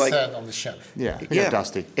 So And it was they like- sat on the shelf. Yeah. It Yeah. got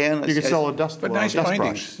dusty. And you could I- sell a dust, But well, nice dust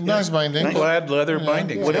bindings. Nice binding. Plaid leather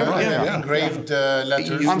bindings. Whatever, Yeah, yeah. yeah. Engraved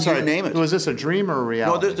letters. You- I'm sorry. name it. Was this a dream or a No,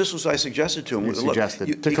 reality? this was I suggested to him. You Look, suggested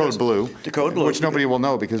you- to because- Code Blue, To Code Blue. which nobody will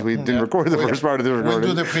know because we didn't record the first part of the We'll recording.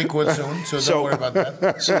 do the prequel soon, so So- don't worry about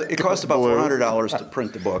that. So it cost about Blue. $400 to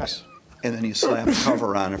print the books, and then you slap a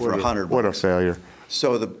cover on it for $100. What a failure.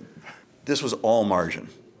 So this was all margin.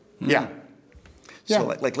 Yeah. So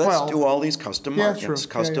Yeah. let's Well, do all these custom yeah, markets, true. Yeah,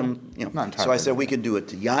 custom, yeah. Not So I said entirely. we can do it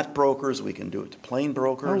to yacht brokers, we can do it to plane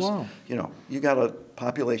brokers. Oh, wow. You got a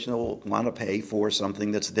population that will want to pay for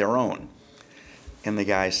something that's their own. And the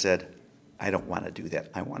guy said, I don't want to do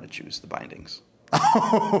that. I want to choose the bindings.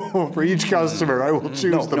 For each customer, I will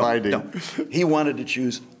choose the binding. No. He wanted to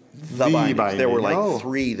choose the, The bindings. There were binding. like Oh.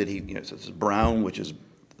 three that so it's brown, which is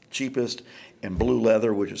cheapest, and blue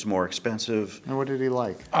leather, which is more expensive. And what did he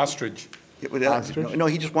like? Ostrich. It would, Ostrich? no,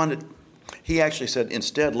 he just wanted, he actually said,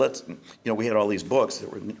 instead, we had all these books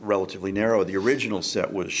that were relatively narrow. The original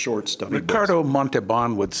set was short, stubby books. Ricardo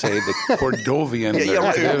Montalban would say the Cordovian. Yeah, real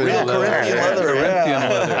Corinthian leather, Corinthian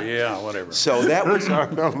leather, yeah, whatever. So that was,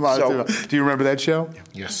 so, Do you remember that show?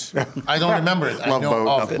 Yes. I don't remember it. I Love know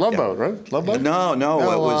Boat. of it. Love Boat, right? Love Boat? no,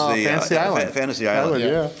 it was the Fantasy Island. Fantasy Island.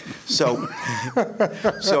 Yeah.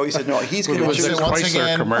 So he said, no, he's going It to was choose. once Chrysler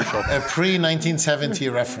again commercial. a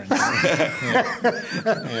pre-1970 reference.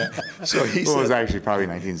 So he Well, it was said, actually probably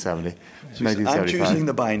 1970. I'm 1975. choosing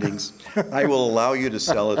the bindings. I will allow you to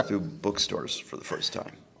sell it through bookstores for the first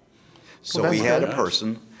time. So Well, we that's had good. a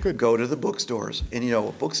person go to the bookstores, and a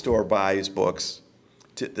bookstore buys books.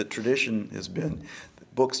 The tradition has been, the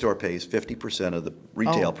bookstore pays 50% of the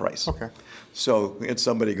retail Oh, price. okay. So we had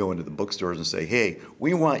somebody go into the bookstores and say, hey,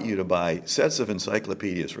 we want you to buy sets of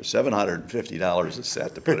encyclopedias for $750 a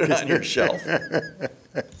set to put it on your shelf.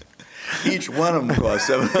 Each one of them cost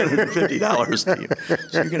 $750 to you.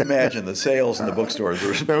 So you can imagine the sales in the bookstores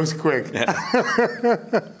were. That was quick.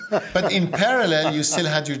 But in parallel, you still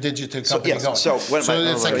had your digital company yes, going. so when it's my- like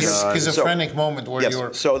a Oh my God. schizophrenic moment where Yes,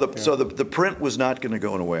 you're. so the print was not going to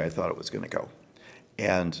go in a way I thought it was going to go.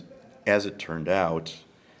 And as it turned out,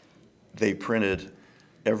 they printed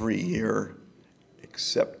every year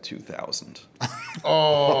except 2000.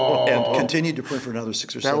 Oh. And continued to print for another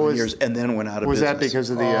 6 or That 7 was- years, and then went out of Was business. that because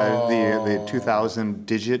of the 2000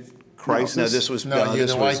 digit crisis? No, this was No,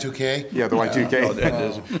 this the was- Y2K. Yeah, the Y2K. No, that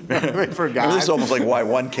is- They forgot. This is almost like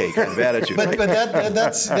Y1K kind of attitude. But, right? but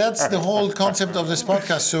that's the whole concept of this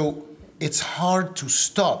podcast. So it's hard to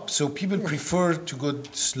stop. So people prefer to go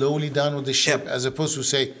slowly down with the ship Yep. as opposed to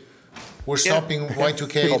say, we're Yeah. stopping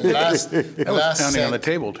Y2K last That was last pounding on the cent.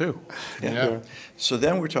 table, too. Yeah. So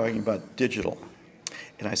then we're talking about digital.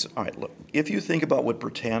 And I said, all right, look, if you think about what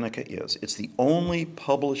Britannica is, it's the only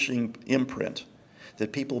publishing imprint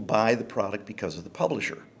that people buy the product because of the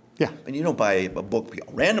publisher. Yeah. And you don't buy a book.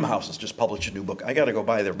 Random House has just published a new book. I got to go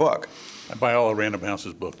buy their book. I buy all of Random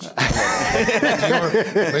House's books.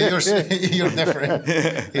 But you're different.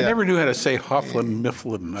 I never knew how to say Hofflin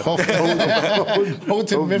Mifflin. Houghton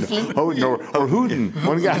Mifflin. Houghton or Hooten.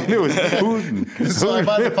 One guy knew it was Hooten. So I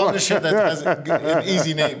bought a publisher that has an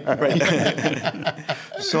easy name.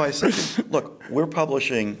 So I said, look, we're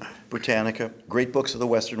publishing Britannica, great books of the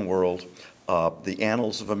Western world, the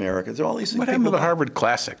Annals of America. There are all these What people. happened to the Harvard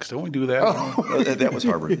Classics? Don't we do that? That was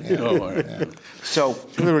Harvard. Oh, all right. So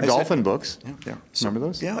There were I dolphin said, books. yeah. So- Remember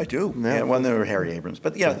those? Yeah, I do. Yeah. Yeah, one there were Harry Abrams.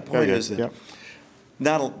 But yeah, the point Very is good. that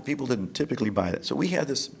Yep. people didn't typically buy that. So we had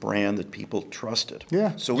this brand that people trusted.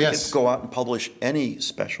 Yeah. So we Yes. could go out and publish any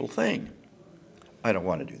special thing. I don't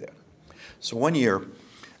want to do that. So one year,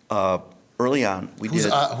 early on, we Who's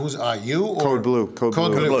did. you? Or? Code Blue. Code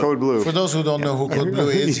Blue. Code Blue. For those who don't know who Code Blue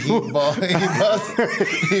is, he bought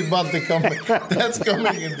the company. That's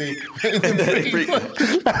coming in the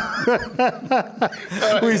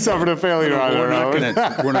We suffered a failure on our own.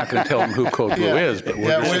 We're not going to tell them who Code Blue is, but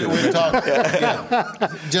yeah, we'll talk.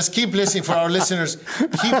 Yeah. Just keep listening for our listeners.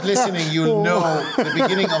 Keep listening. You'll know the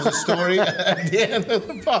beginning of the story at the end of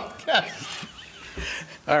the podcast.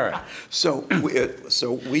 all right. So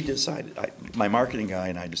we decided. My marketing guy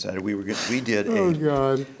and I decided we did Oh,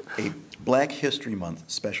 God. a Black History Month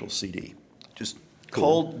special CD. Just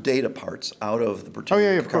culled data parts out of the Britannica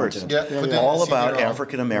Oh, yeah, of course. content, Yeah, put that all in the about CD-ROM.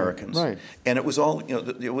 African Americans. Right. And it was all,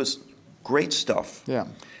 it was great stuff. Yeah.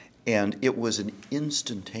 And it was an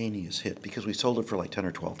instantaneous hit because we sold it for like $10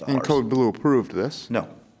 or $12. And Code Blue approved this. No.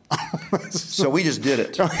 So we just did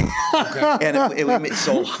it. And it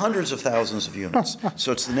sold hundreds of thousands of units.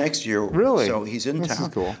 So it's the next year. Really? So he's in This town.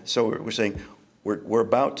 is cool. So we're saying, we're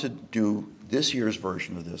about to do this year's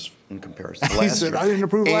version of this in comparison to He last said, year. "I didn't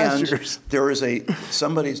approve last And year's." there is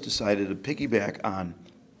somebody's decided to piggyback on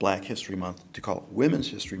Black History Month to call it Women's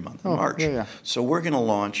History Month in Oh, March. yeah, yeah. So we're going to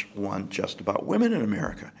launch one just about women in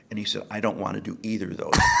America. And he said, I don't want to do either of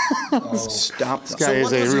those. Stop them. guy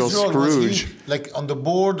is what a was real his role? Was he, Scrooge. like on the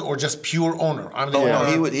board or just pure owner? I'm the Oh,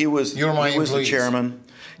 owner. no, he was You're my the employees. chairman.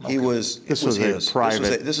 He was. This it was a his.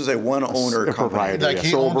 private- This is a one-owner a company. proprietor. Like Yeah, he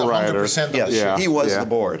sole owned 100% proprietor. of Yes, the Yeah. he was yeah. the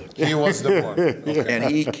board, He was the board. Okay. and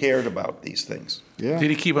he cared about these things. Yeah. Did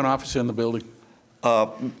he keep an office in the building?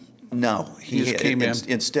 No, He just came in?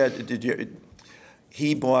 Instead,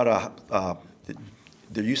 he bought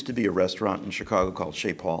there used to be a restaurant in Chicago called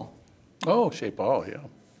Chez Paul. Oh, Chez Paul, yeah.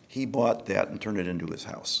 He bought that and turned it into his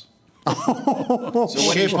house.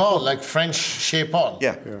 Chez Paul, like French Chez Paul.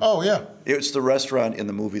 Yeah. Oh, yeah. It's the restaurant in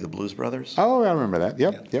the movie The Blues Brothers. Oh, I remember that.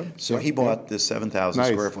 Yep. Yep. So he bought this 7,000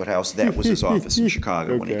 Nice. square foot house. That was his office in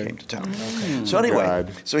Chicago when he Okay. came to town. So anyway,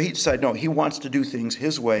 God. so he decided, no, he wants to do things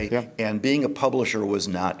his way, Yeah. and being a publisher was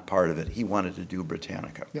not part of it. He wanted to do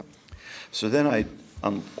Britannica. Yep. So then I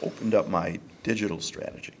opened up my digital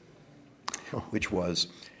strategy, Oh. which was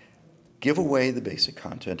give away the basic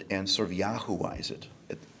content and sort of Yahooize it.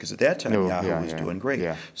 Because at that time, No, Yahoo yeah, was yeah, doing great.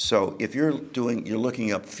 yeah. So if you're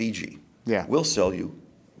looking up Fiji, Yeah. we'll sell you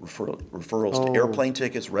referrals Oh. to airplane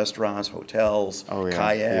tickets, restaurants, hotels, Oh, yeah,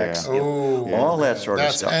 kayaks, yeah. you know, Oh, all that sort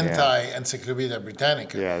that's of stuff. anti-Encyclopedia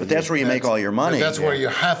Britannica. Yeah. But that's where you make all your money. That's where you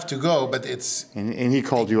have to go, but it's And he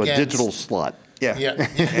called you a Against- digital slut. Yeah. yeah.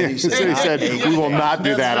 And he said, So he said, we will not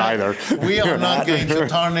do that That's either. right. We are not going to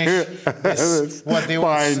tarnish this, what they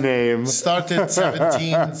was Fine name. started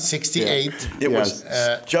 1768. it was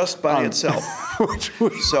Yes. just by itself.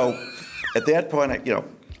 So at that point,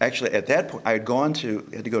 at that point, I had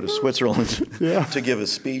to go to Switzerland Yeah. to give a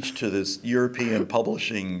speech to this European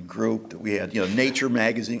publishing group that we had, Nature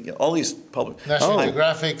magazine, all these National Oh.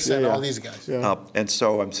 Geographics and Yeah, all yeah. these guys. Yeah. and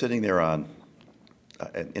so I'm sitting there in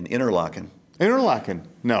Interlaken. Interlaken?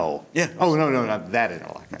 No. Yeah. Oh, no, not that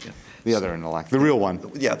Interlaken. The other Interlaken. The real one.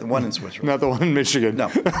 Yeah, the one in Switzerland. Not the one in Michigan.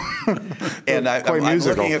 No. And Quite I'm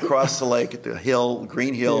musical. looking across the lake at the hill,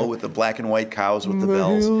 green hill with the black and white cows with the The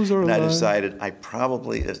bells. hills are And I alive. decided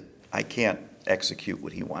I can't execute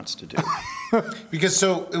what he wants to do. Because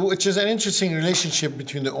which is an interesting relationship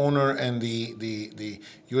between the owner and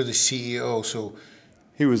you're the CEO. So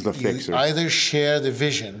He was the you fixer. either share the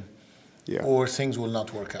vision, Yeah. or things will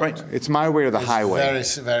not work out. Right. It's my way or the It's highway. Very,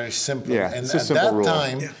 very simple. Yeah, and it's a at simple that rule.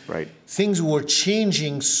 time, Yeah. Right. things were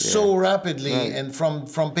changing so Yeah. rapidly, Right. and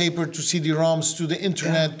from paper to CD-ROMs to the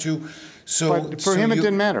internet to so. But for so him, it you-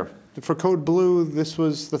 didn't matter. For Code Blue, this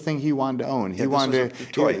was the thing he wanted to own. He Yeah, this wanted was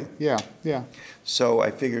a toy. Yeah. So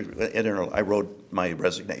I figured, I wrote my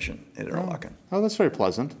resignation at Interlaken. Oh, that's very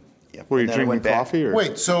pleasant. Yeah. Were you And then I drinking went back. coffee or?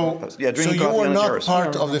 Wait, so Yeah, drinking you coffee were on a not terrace.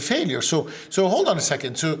 part of the failure. So hold on a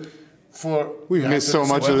second. So We've missed so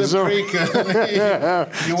much of this.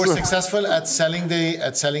 You were successful at selling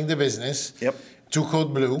the business. Yep. To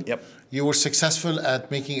Code Blue. Yep. You were successful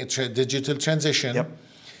at making a digital transition. Yep.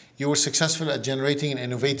 You were successful at generating an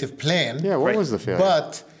innovative plan. Yeah, what Right. was the failure?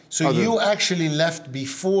 But so Other- you actually left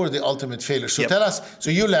before the ultimate failure. So Yep. tell us. So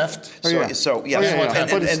you left. Oh, yeah. So yeah, Oh, yeah, yeah. and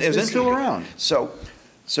But it was it's still interesting. around. So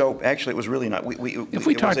So actually, it was really not. If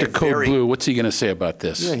we it talk was to a Code very- Blue, what's he going to say about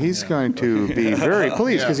this? Yeah, he's going to be very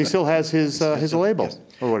pleased because he still has his label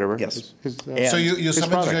or whatever. Yes. So you his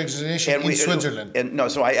submitted product. your examination in Switzerland. And no,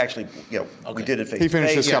 so I actually, we did it face He to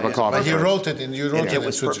finished face. his cup of coffee But you first. wrote it in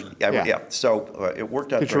It Switzerland. Yeah. Yeah. So it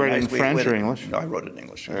worked out Did you very write it in nicely. French or English? No, I wrote it in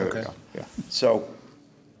English. There we Okay. go. Yeah. So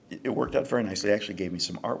it worked out very nicely. They actually gave me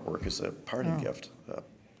some artwork as a parting gift.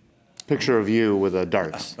 Picture of you with a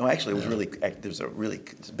darts. No, actually, it was really. There's a really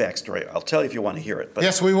backstory. I'll tell you if you want to hear it. But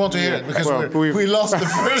Yes, we want to hear it because Well, we lost the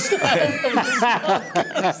first.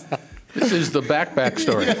 This is the back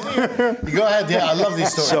story. Go ahead. Yeah, I love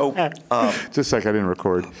these stories. Just like I didn't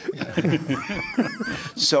record.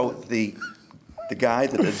 So the guy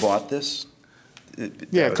that had bought this.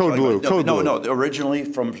 Yeah, Code Blue. Code Blue. No, originally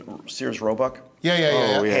from Sears Roebuck.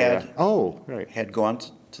 Yeah. Oh, yeah. Had- yeah. Oh, right. Had gone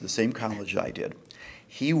to the same college I did.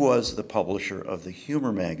 He was the publisher of the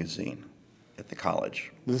humor magazine at the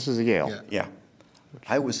college. This is a Yale. Yeah. Yeah.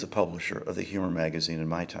 I was the publisher of the humor magazine in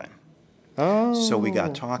my time. Oh. So we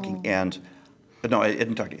got talking, but no, I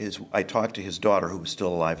didn't talk to I talked to his daughter, who was still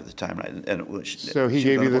alive at the time. So he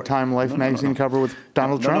gave you the Time Life magazine cover with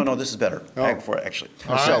Donald Trump? No, this is better. Back before, actually.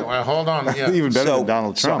 All right. Well, hold on. Yeah. Even better than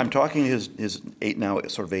Donald So Trump. I'm talking to his now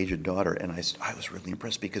sort of aged daughter, and I was really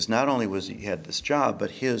impressed because not only was he had this job,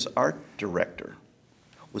 but his art director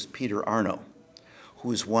was Peter Arno,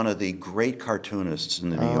 who is one of the great cartoonists in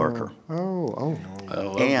the New Yorker. Oh. I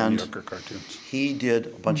love And New Yorker cartoons. he did a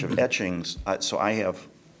bunch of etchings. So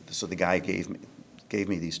the guy gave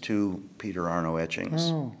me these two Peter Arno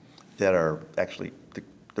etchings that are actually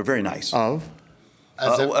they're very nice. Of?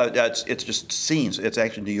 It's just scenes. It's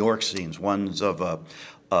actually New York scenes. One's of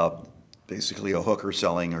basically a hooker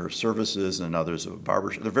selling her services, and others of a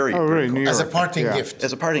barber shop. They're very, Oh, very really? cool. New As a York. parting Yeah. gift.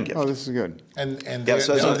 As a parting gift. Oh, this is good. And Yeah,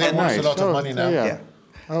 so- they're worth nice. a lot of Oh, money now. yeah. Yeah.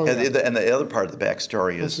 Oh, and, yeah. and the other part of the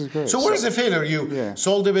backstory This is is great. So where's the failure? You Yeah.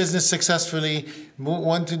 sold the business successfully,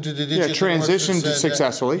 went into the digital. transitioned world,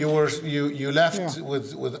 successfully. You left Yeah.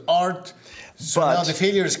 with art. So But- now the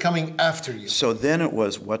failure is coming after you. So then it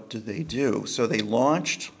was, what do they do? So they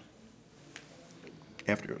launched,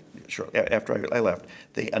 after I left,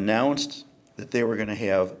 they announced that they were going to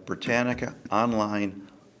have Britannica online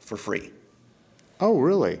for free. Oh,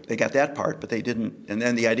 really? They got that part, but they didn't. And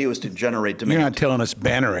then the idea was to generate You're not demand. telling us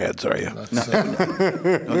banner ads, are you?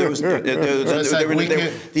 No, there was, it's like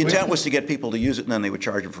the intent was to get people to use it, and then they would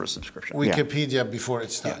charge them for a subscription. Wikipedia before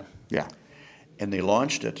its time. Yeah. And they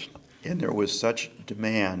launched it, and there was such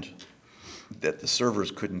demand that the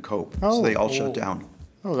servers couldn't cope, so they all shut down.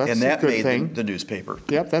 Oh, that's and a that good made thing. the newspaper.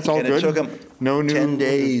 Yep, that's all and good. it took them No new- 10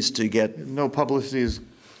 days to get No publicity is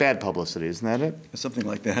bad publicity, isn't that it? something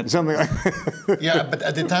like that. Something like Yeah, but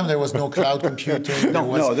at the time there was no cloud computing.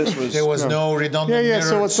 There was no redundant Yeah, so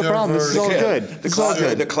mirrored what's the problem? This is all servers. good. The It's all cloud,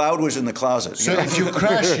 good. the cloud was in the closet. So if you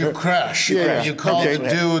crash, you crash. Yeah. You call Okay. the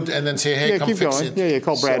dude and then say, hey, Yeah, come keep fix going. it. Yeah, you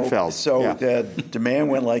call Brad Feld. So Yeah. the demand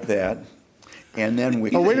went like that, and then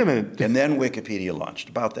Wikipedia. Oh, wait a minute. And then Wikipedia launched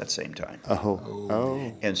about that same time.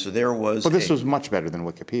 Oh. And so there was. But this a- was much better than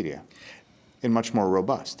Wikipedia and much more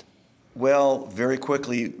robust. Well, very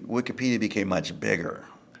quickly, Wikipedia became much bigger.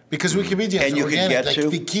 Because Wikipedia is And you could organic, get like to-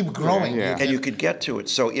 they keep growing. Yeah. And you could get to it.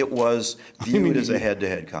 So it was viewed as a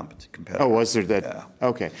head-to-head competitor. Oh, was there that? Yeah.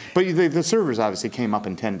 Okay. But the servers obviously came up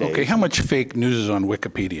in 10 days. Okay, how much fake news is on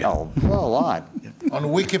Wikipedia? Oh, well, a lot. On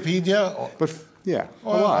Wikipedia, But yeah,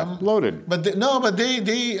 Well, a lot. Loaded. but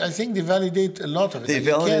they I think they validate a lot of it. They Like,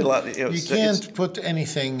 you validate can't- a lot. You It's- can't put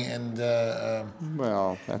anything in the.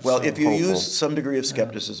 Well, that's Well, if you hopeful. use some degree of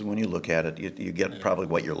skepticism when you look at it, you get probably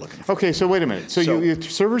what you're looking for. Okay, so wait a minute. So, So- your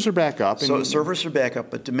servers are back up, and So servers are back up,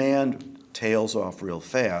 but demand tails off real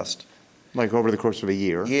fast. like over the course of a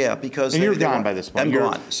year. Yeah, because And they- you're they gone want- by this point. I'm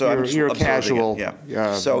You're- gone. So I'm you're a observing casual, it,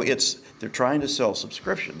 Yeah. uh, So they're trying to sell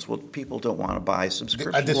subscriptions. Well, people don't want to buy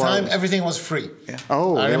subscriptions. At the time, everything was free.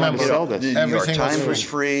 Oh, I they wanted remember. to sell this. The New York Everything was Times was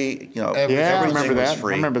free. free. You know, Everything Yeah, I everything remember was that.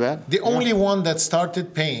 free. I remember that. The only one that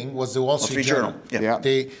started paying was the Wall Street Journal. Yeah.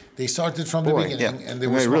 Yeah. They started from the Boy, beginning, yeah. and they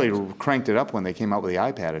And were they really smart. cranked it up when they came out with the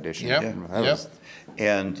iPad edition. Yep, That yep. was-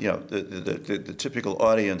 And you know, the typical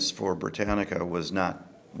audience for Britannica was not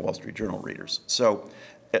Wall Street Journal readers. So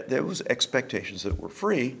there was expectations that were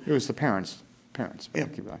free, It was the parents. Yeah.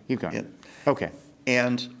 Keep going. Keep going. Yeah. Okay.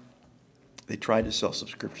 and they tried to sell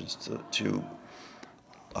subscriptions to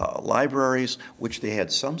libraries, which they had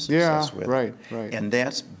some success Yeah, with. right. And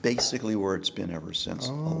that's basically where it's been ever since.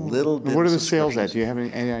 A little bit. And what are of the sales at? subscriptions. Do you have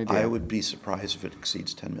any idea? I would be surprised if it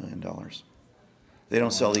exceeds $10 million. They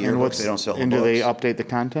don't sell the And yearbooks. They don't sell the and books. do they update the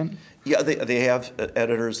content? Yeah, they have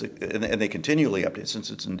editors, and they continually update. Since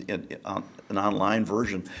it's an online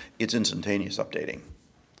version, it's instantaneous updating.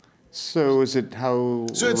 So is it how?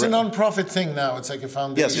 So it's a non-profit thing now. It's like a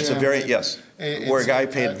foundation. Yes, it's a very, yes, It's where a guy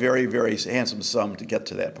like paid that. very, very handsome sum to get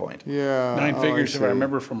to that point. Yeah. Nine oh, figures, if I see.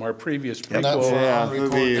 remember from our previous Not prequel. for Yeah,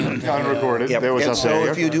 unrecorded. the unrecorded. Yeah, There was and a so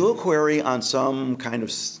failure. if you do a query on some kind of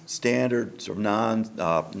standard sort of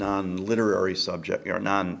non-literary subject or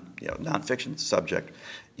non-fiction subject,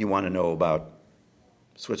 you want to know about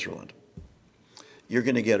Switzerland, you're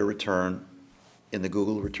going to get a return in the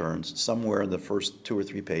Google returns. Somewhere in the first 2 or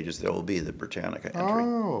 3 pages, there will be the Britannica entry.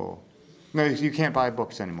 Oh. No, you can't buy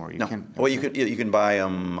books anymore. You No, can. well, you can buy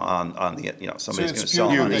them on the somebody's So going it's to sell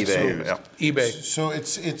them on pure eBay. used. Yeah. eBay.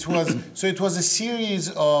 So it was a series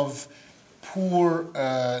of poor,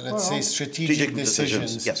 let's say, strategic Strategic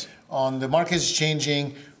decisions, decisions. yes. On the market's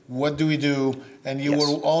changing. What do we do? And you Yes.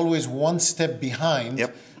 were always one step behind.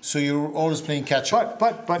 Yep. So you were always playing catch up.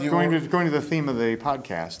 But You going were- to the theme of the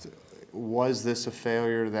podcast, was this a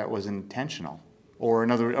failure that was intentional, or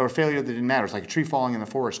a failure that didn't matter? It's like a tree falling in the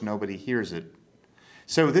forest; nobody hears it.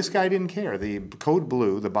 So this guy didn't care. The Code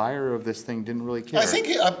Blue, the buyer of this thing, didn't really care. I think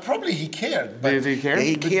probably he cared, but Did he care?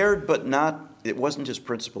 He cared, but not. It wasn't his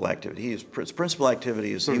principal activity. His principal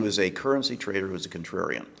activity is he was a currency trader who was a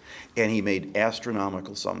contrarian, and he made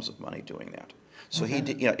astronomical sums of money doing that. So he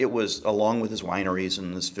did. It was along with his wineries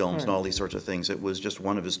and his films and all these sorts of things. It was just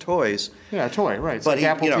one of his toys. Yeah, a toy, right? It's But like he,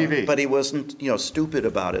 Apple TV. but he wasn't, stupid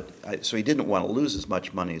about it. So he didn't want to lose as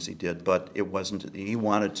much money as he did. But it wasn't. He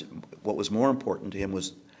wanted to, what was more important to him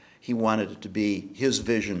was he wanted it to be his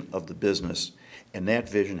vision of the business, and that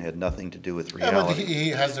vision had nothing to do with yeah, but reality. he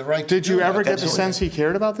has the right. Did to you do ever that. get the sense he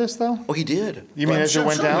cared about this, though? Oh, he did. You mean Well, as sure, it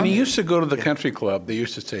went sure. down? When he used to go to the country club, they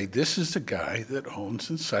used to say, "This is the guy that owns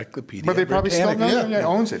Encyclopedia But they probably still Britannica." know. Yeah,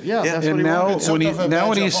 owns it. Yeah, that's what And he now, wanted. when he Sort of a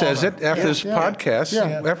badge of says honor. it after this Yeah. podcast,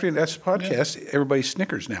 Yeah. after that's podcast, everybody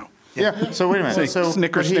snickers now. Yeah. So wait a minute. Say, So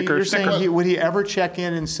snicker, but snicker, you're saying snicker. would he ever check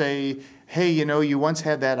in and say, "Hey, you once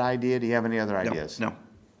had that idea. Do you have any other ideas?" No.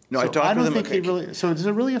 No, So I talked don't with him. think he really. So is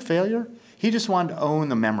it really a failure? He just wanted to own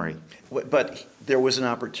the memory. But there was an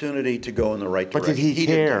opportunity to go in the right But direction. did he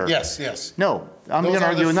didn't. care? Yes, yes. No, I'm Those going to are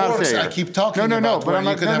argue the it's not a forks failure. I keep talking no, about, but where I'm you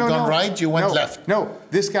not, could have gone right, you went no, left. No,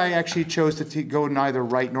 this guy actually chose to go neither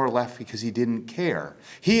right nor left because he didn't care.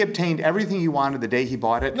 He obtained everything he wanted the day he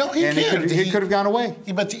bought it, No, he and cared. he could have gone away.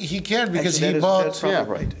 But he cared because Actually, he that's bought. probably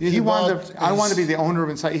Yeah, right. He He wanted. bought I wanted to be his- the owner of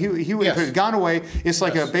Insight. If it Yes. had gone away, it's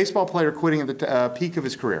like Yes. a baseball player quitting at the peak of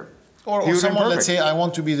his career. Or He would've been someone, let's perfect. say, I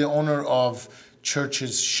want to be the owner of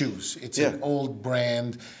Church's shoes. It's an Yeah. old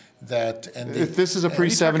brand that. And If this is a Are you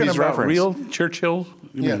talking pre-70s about reference. real Churchill?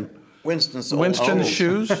 You Yeah. mean Winston's Winston's old.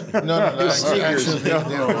 shoes? no, sneakers. actually,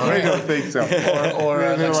 I don't think so. or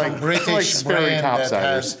They're like some like British Sperry brand that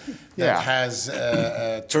topsiders. has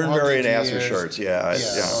Turnberry and 200 Asser years. shirts, yeah.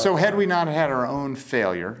 So had we not had our own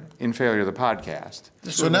failure in Failure the Podcast,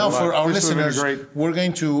 So now for our this would've been listeners, great. we're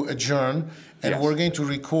going to adjourn and Yes. we're going to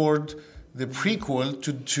record the prequel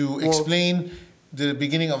to explain the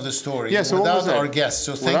beginning of the story Yeah, so what without was that? our guests.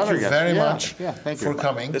 So Without thank our you guests. very Yeah, much yeah, thank for you.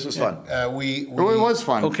 coming. This was fun. We it was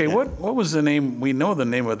fun. Okay, what was the name? We know the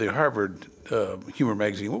name of the Harvard humor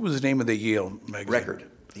magazine. What was the name of the Yale magazine? Record.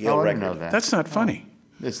 Yale Oh, I record. didn't know that. That's not funny.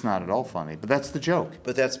 It's not at all funny, but that's the joke.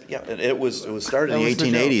 But that's, it was started in That the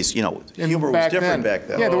was the 1880s, And humor was back different back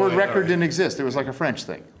then. Yeah, the word yeah, record yeah. didn't exist. It was like a French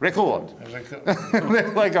thing. Record.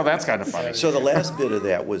 Like, oh, that's kind of funny. So the last bit of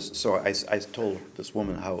that was, so I told this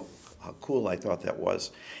woman how cool I thought that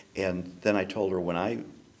was. And then I told her when I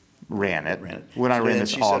Ran it. ran it. When I ran and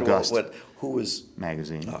this she August said, well, who was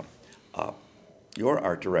magazine. your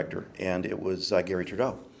art director? And it was Gary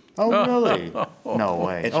Trudeau. Oh, really? No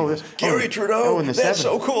way. And she Oh, goes, this, Gary Trudeau, in the that's 70s.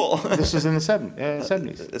 so cool. This was in the 70s.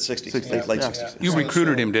 The 60s, 60s, late yeah. 60s. You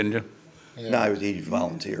recruited him, didn't you? No, he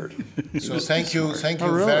volunteered. So thank you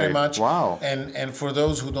Oh, really? very much. Wow. And for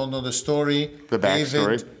those who don't know the story, The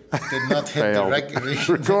backstory. David did not hit the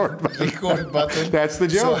Failed. record button. That's the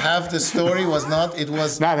So joke. half the story was not. It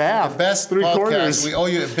was Not half. The best 3/4. podcast. We owe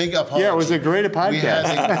you a big apology. Yeah, it was a great We had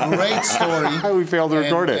podcast. a great story. We failed to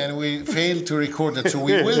record it. and we failed to record it. So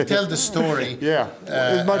we will tell the story. Yeah,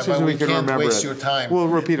 as much but as we can can't remember waste it. your time. We'll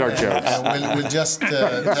repeat our jokes. We'll just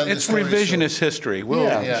tell the It's story revisionist history. We'll,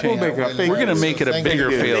 Yeah, we'll make it a fake- We're going to make it a Thank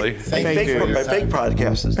bigger you. failure. Thank Thank you. you. for your Fake time.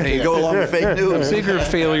 podcasts. You go along with fake news. Bigger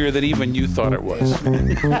failure than even you thought it was.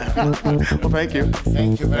 Well, thank you.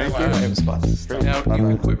 Thank you very much. It was fun. Now, you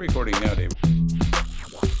can quit recording now, David.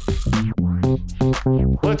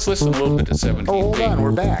 Let's let's listen a little bit to 17B. Oh, hold on,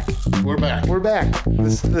 we're back. We're back. We're back.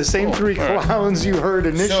 The same three all right. clowns you heard So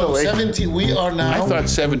initially. 17, we are now. I thought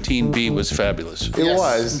 17B was fabulous. It Yes.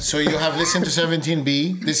 was. So you have listened to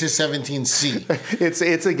 17B. This is 17C.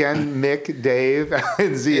 It's again Mick, Dave, and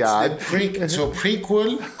It's the Ziad. so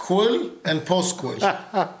prequel, quel, and postquel.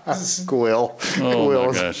 Quill. Oh,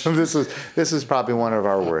 Quills. my gosh. This is probably one of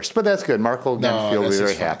our worst, but that's good. Mark will again No, feel this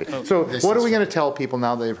very is fine. happy. So This what are is we going to tell people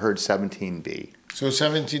now they've heard 17B? So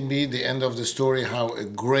 17B, the end of the story, how a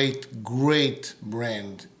great, great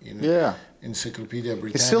brand, Yeah. Encyclopedia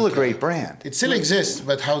Britannica. It's still a great brand. It still exists,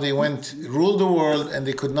 but how they ruled the world, and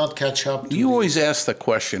they could not catch up. To You the- always ask the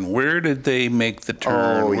question, where did they make the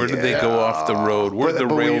turn? Oh, Where did they go off the road? Where did the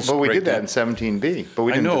rails But we break did that down? in 17B, but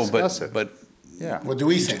we I didn't know, discuss it. but Yeah. What do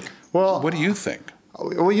we think? Well, what do you think?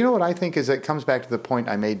 Well, you know what I think is it comes back to the point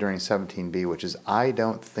I made during 17B, which is I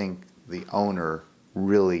don't think the owner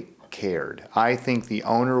really cared. I think the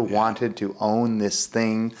owner wanted to own this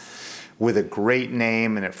thing with a great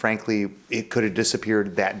name, and it could have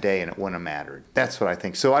disappeared that day and it wouldn't have mattered. That's what I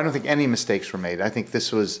think. So I don't think any mistakes were made. I think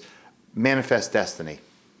this was manifest destiny.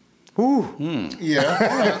 Ooh.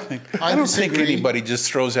 Yeah, I don't think disagree. anybody just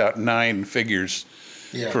throws out 9 figures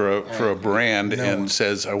Yeah, for a brand No and one.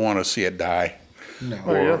 says, I want to see it die. No.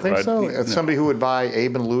 Oh, you don't think Or, so? no. Somebody who would buy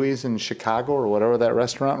Abe and Louie's in Chicago or whatever that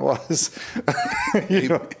restaurant was. You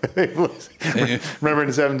know, remember in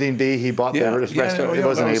 17B he bought Yeah, the yeah, restaurant? yeah, It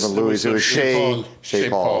wasn't that Abe was- and Louie's. It was Chez Paul. Chez Chez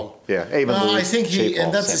Paul. Paul. Yeah, Abe and No, Louie's. I think Chez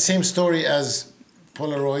Paul, that's the same. same story as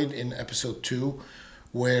Polaroid in episode 2,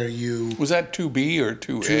 where you Was that 2B or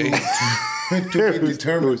 2A? to be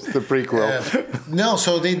determined. It was the prequel. No,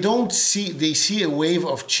 so they don't see. They see a wave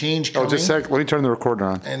of change Oh, coming, just a sec. Let me turn the recorder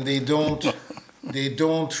on. and they don't. They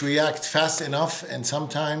don't react fast enough, and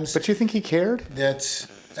sometimes But you think he cared? that's.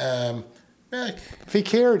 Like, If he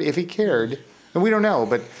cared, and we don't know,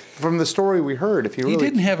 but from the story we heard, if he He really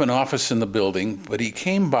didn't have an office in the building, but he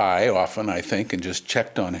came by often, I think, and just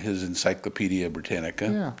checked on his Encyclopedia Britannica.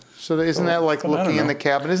 Yeah. So isn't that like Well, I don't looking in know. the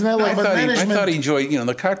cabinet? Isn't that I like thought, I management- thought he enjoyed,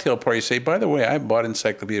 the cocktail party say, by the way, I bought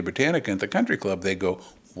Encyclopedia Britannica at the country club. They go,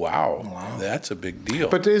 wow, that's a big deal.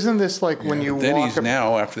 But isn't this like when you then walk he's up-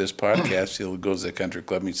 now, after this podcast, he'll go to the country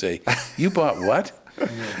club and he'd say, you bought what?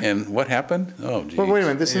 And what happened? Oh, geez. But wait a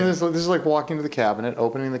minute. This is like walking to the cabinet,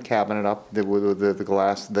 opening the cabinet up with the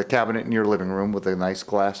glass, the cabinet in your living room with the nice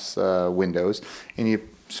glass windows, and you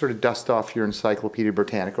sort of dust off your Encyclopedia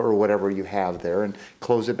Britannica or whatever you have there, and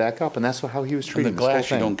close it back up. And that's how he was And treating the this whole glass, you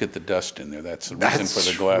thing. don't get the dust in there. That's the reason That's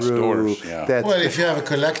for the glass true. doors. Yeah. That's- well, if you have a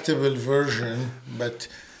collectible version, but.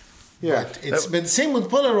 Yeah. But same with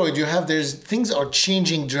Polaroid. There's things are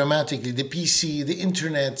changing dramatically. The PC, the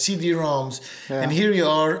internet, CD-ROMs, Yeah. and here you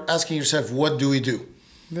are asking yourself, what do we do?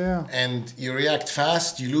 Yeah. And you react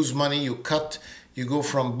fast. You lose money. You cut. You go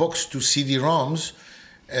from books to CD-ROMs.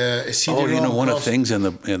 A CD-ROM One of the costs- things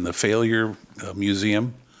in the failure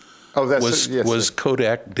museum Oh, that's was was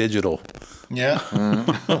Kodak Digital. Yeah.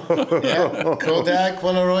 Yeah. Kodak,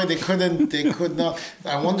 Polaroid. They could not.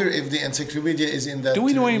 I wonder if the encyclopedia is in that. Do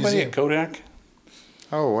we know anybody museum. at Kodak?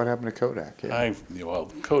 Oh, what happened to Kodak? Yeah.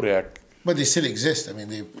 Kodak, But they still exist. I mean,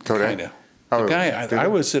 they. Kodak. kinda. Oh, The guy, did I they?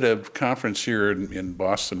 was at a conference here in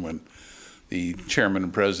Boston when the chairman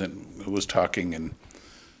and president was talking, and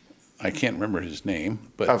I can't remember his name,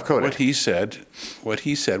 but Of Kodak. what he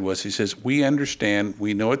said was, he says, we understand,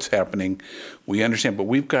 we know it's happening, we understand, but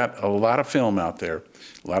we've got a lot of film out there.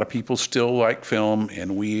 A lot of people still like film,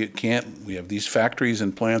 and we have these factories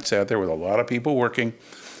and plants out there with a lot of people working,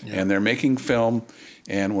 and they're making film,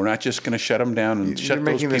 and we're not just going to shut them down and shut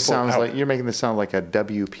those people out. You're making this sound like a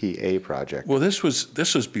WPA project. Well, this was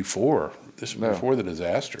before the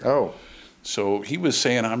disaster. Oh. So he was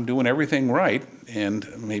saying, I'm doing everything right, and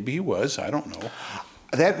maybe he was, I don't know.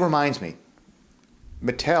 That reminds me,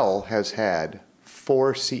 Mattel has had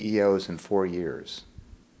 4 CEOs in 4 years.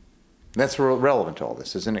 That's relevant to all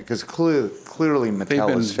this, isn't it? Because clearly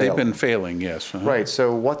Mattel is They've failing. been failing, yes. uh-huh. Right.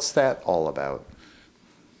 So what's that all about?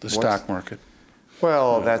 The stock market.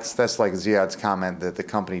 Well, that's like Ziad's comment that the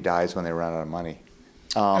company dies when they run out of money.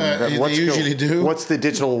 They usually do. What's the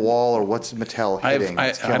digital wall, or what's Mattel hitting?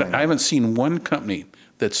 that's killing them? I haven't seen one company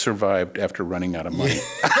that survived after running out of money.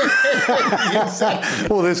 Exactly.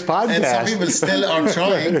 Well, this podcast. And some people still are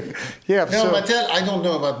trying. Yeah. No, so, Mattel. I don't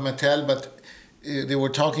know about Mattel, but they were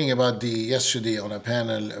talking about yesterday on a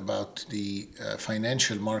panel about the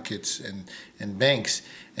financial markets and banks,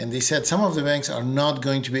 and they said some of the banks are not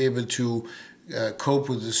going to be able to cope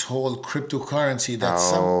with this whole cryptocurrency that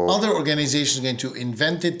some other organization is going to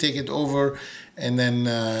invent it, take it over, and then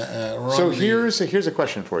run. So here's a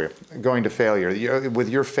question for you. Going to failure, with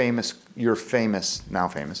your famous now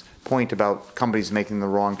famous point about companies making the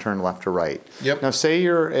wrong turn left or right. Yep. Now, say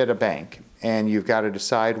you're at a bank and you've got to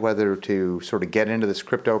decide whether to sort of get into this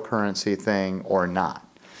cryptocurrency thing or not.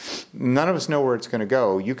 None of us know where it's going to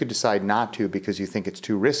go. You could decide not to because you think it's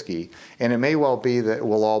too risky, and it may well be that it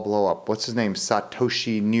will all blow up. What's his name?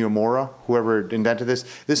 Satoshi Nakamoto, whoever invented this.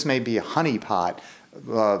 This may be a honeypot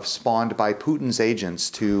spawned by Putin's agents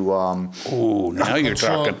to. Oh, now you're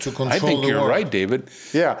talking. I think you're right, David.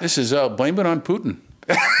 Yeah. This is blame it on Putin.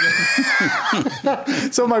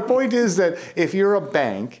 So my point is that if you're a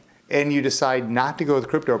bank and you decide not to go with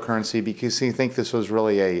cryptocurrency because you think this was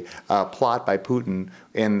really a plot by Putin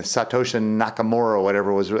and Satoshi Nakamoto,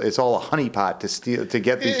 whatever it's all a honeypot to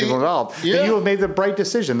get these people involved, then you have made the right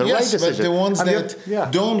decision, right decision. Yes, but the ones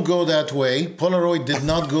that don't go that way, Polaroid did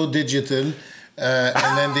not go digital.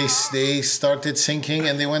 And then they started sinking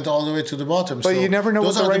and they went all the way to the bottom. But you never know.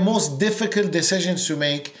 Those are the most difficult decisions to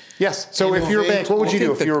make. Yes. So if you're a bank, what would you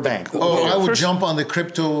do if you were a bank? I would jump on the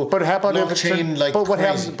crypto blockchain like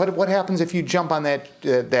crazy. But what happens if you jump on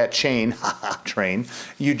that chain train?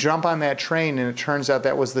 You jump on that train and it turns out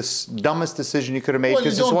that was the dumbest decision you could have made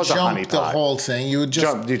because this was a honeypot. You don't jump the whole thing. You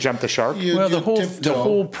jump the shark. The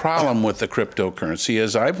whole problem with the cryptocurrency,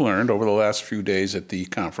 as I've learned over the last few days at the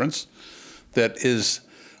conference, that is,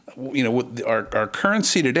 our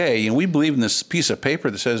currency today, and we believe in this piece of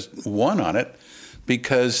paper that says 1 on it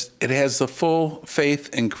because it has the full faith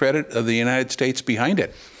and credit of the United States behind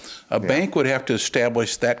it. A bank would have to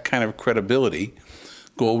establish that kind of credibility,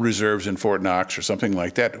 gold reserves in Fort Knox or something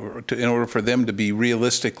like that, in order for them to be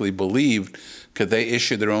realistically believed. Could they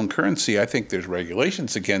issue their own currency? I think there's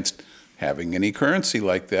regulations against having any currency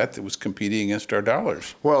like that was competing against our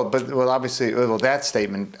dollars. Obviously, that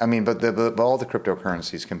statement. I mean, but all the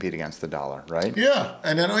cryptocurrencies compete against the dollar, right? Yeah,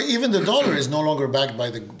 and then even the dollar is no longer backed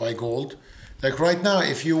by gold. Like right now,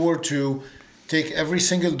 if you were to take every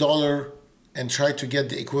single dollar and try to get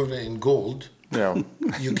the equivalent in gold,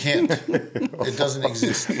 you can't. It doesn't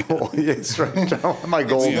exist. It's right. My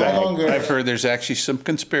gold bag. I've heard there's actually some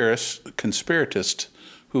conspiratists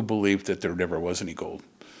who believe that there never was any gold.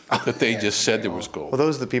 That they just said there was gold. Well,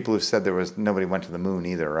 those are the people who said nobody went to the moon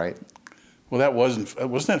either, right? Well, wasn't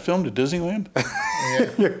that filmed at Disneyland?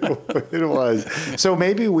 It was. So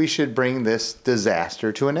maybe we should bring this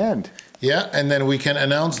disaster to an end. Yeah, and then we can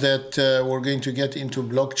announce that we're going to get into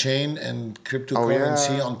blockchain and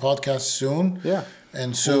cryptocurrency on podcasts soon. Yeah.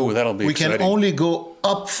 And so that'll be we exciting. Can only go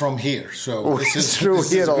up from here. So this is true.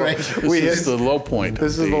 This is great. This is the low point.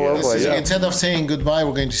 This is the low point. Instead of saying goodbye,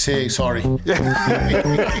 we're going to say sorry.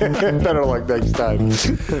 Better luck next time.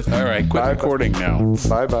 All right, quit recording now.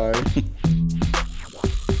 Bye-bye.